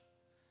much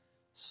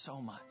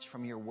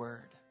from your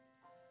word,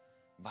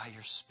 by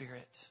your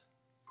Spirit.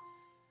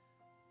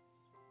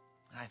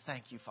 And I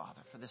thank you,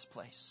 Father, for this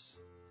place.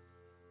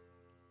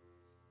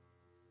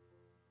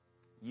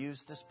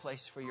 Use this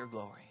place for your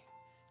glory.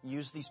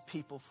 Use these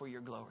people for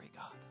your glory,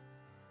 God.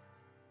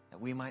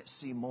 That we might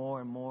see more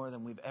and more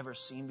than we've ever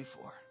seen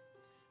before.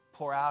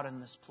 Pour out in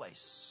this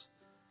place.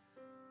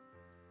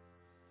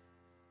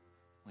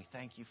 We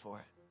thank you for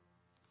it.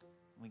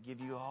 We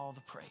give you all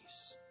the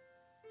praise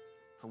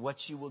for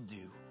what you will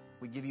do.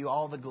 We give you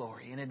all the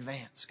glory in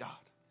advance, God,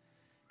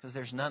 because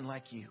there's none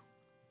like you.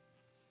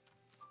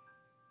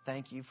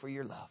 Thank you for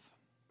your love,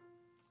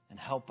 and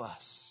help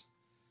us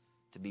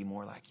to be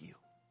more like you.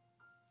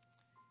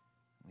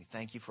 We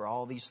thank you for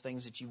all these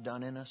things that you've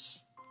done in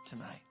us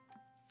tonight.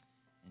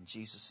 In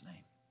Jesus'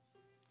 name,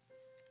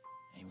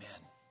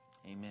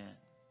 amen. Amen.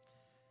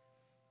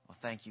 Well,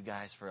 thank you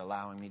guys for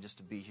allowing me just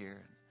to be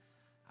here.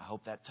 I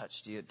hope that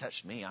touched you. It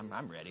touched me.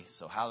 I'm ready.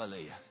 So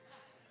hallelujah.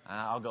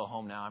 I'll go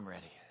home now. I'm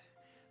ready.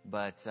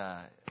 But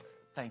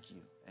thank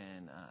you.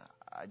 And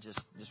I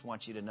just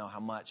want you to know how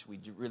much we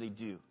really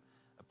do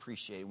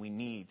appreciate it. We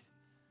need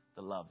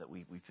the love that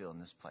we feel in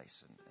this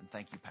place. And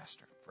thank you,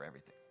 Pastor, for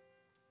everything.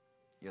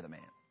 You're the man.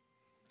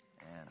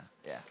 And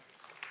yeah.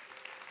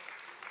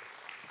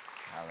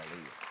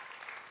 Hallelujah.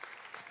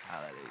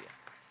 Hallelujah.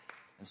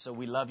 And so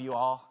we love you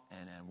all,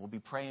 and we'll be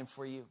praying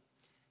for you.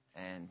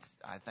 And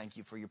I thank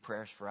you for your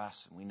prayers for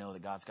us. And we know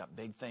that God's got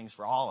big things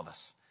for all of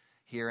us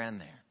here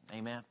and there.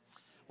 Amen.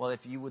 Well,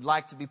 if you would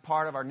like to be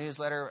part of our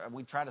newsletter,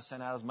 we try to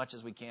send out as much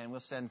as we can. We'll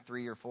send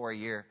 3 or 4 a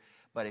year.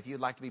 But if you'd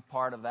like to be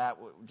part of that,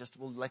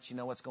 we'll let you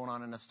know what's going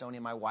on in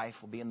Estonia. My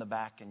wife will be in the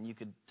back, and you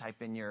could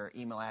type in your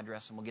email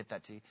address, and we'll get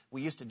that to you.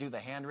 We used to do the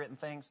handwritten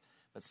things,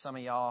 but some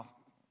of y'all,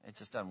 it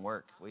just doesn't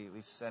work. We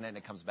send it, and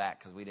it comes back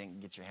because we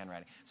didn't get your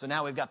handwriting. So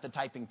now we've got the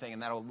typing thing,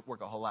 and that'll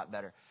work a whole lot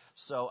better.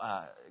 So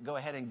go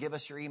ahead and give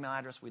us your email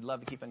address. We'd love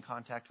to keep in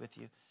contact with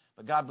you.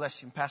 But God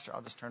bless you. Pastor,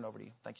 I'll just turn it over to you. Thanks.